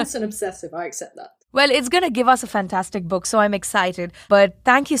 Intense and obsessive. I accept that. Well, it's going to give us a fantastic book, so I'm excited. But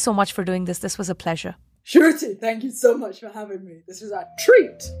thank you so much for doing this. This was a pleasure. Shruti, thank you so much for having me. This was a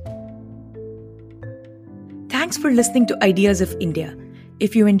treat. Thanks for listening to Ideas of India.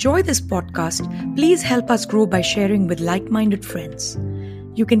 If you enjoy this podcast, please help us grow by sharing with like-minded friends.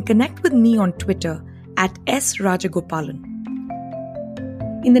 You can connect with me on Twitter at @srajagopalan.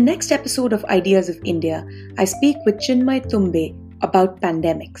 In the next episode of Ideas of India, I speak with Chinmay Tumbe about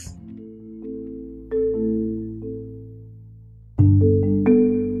pandemics.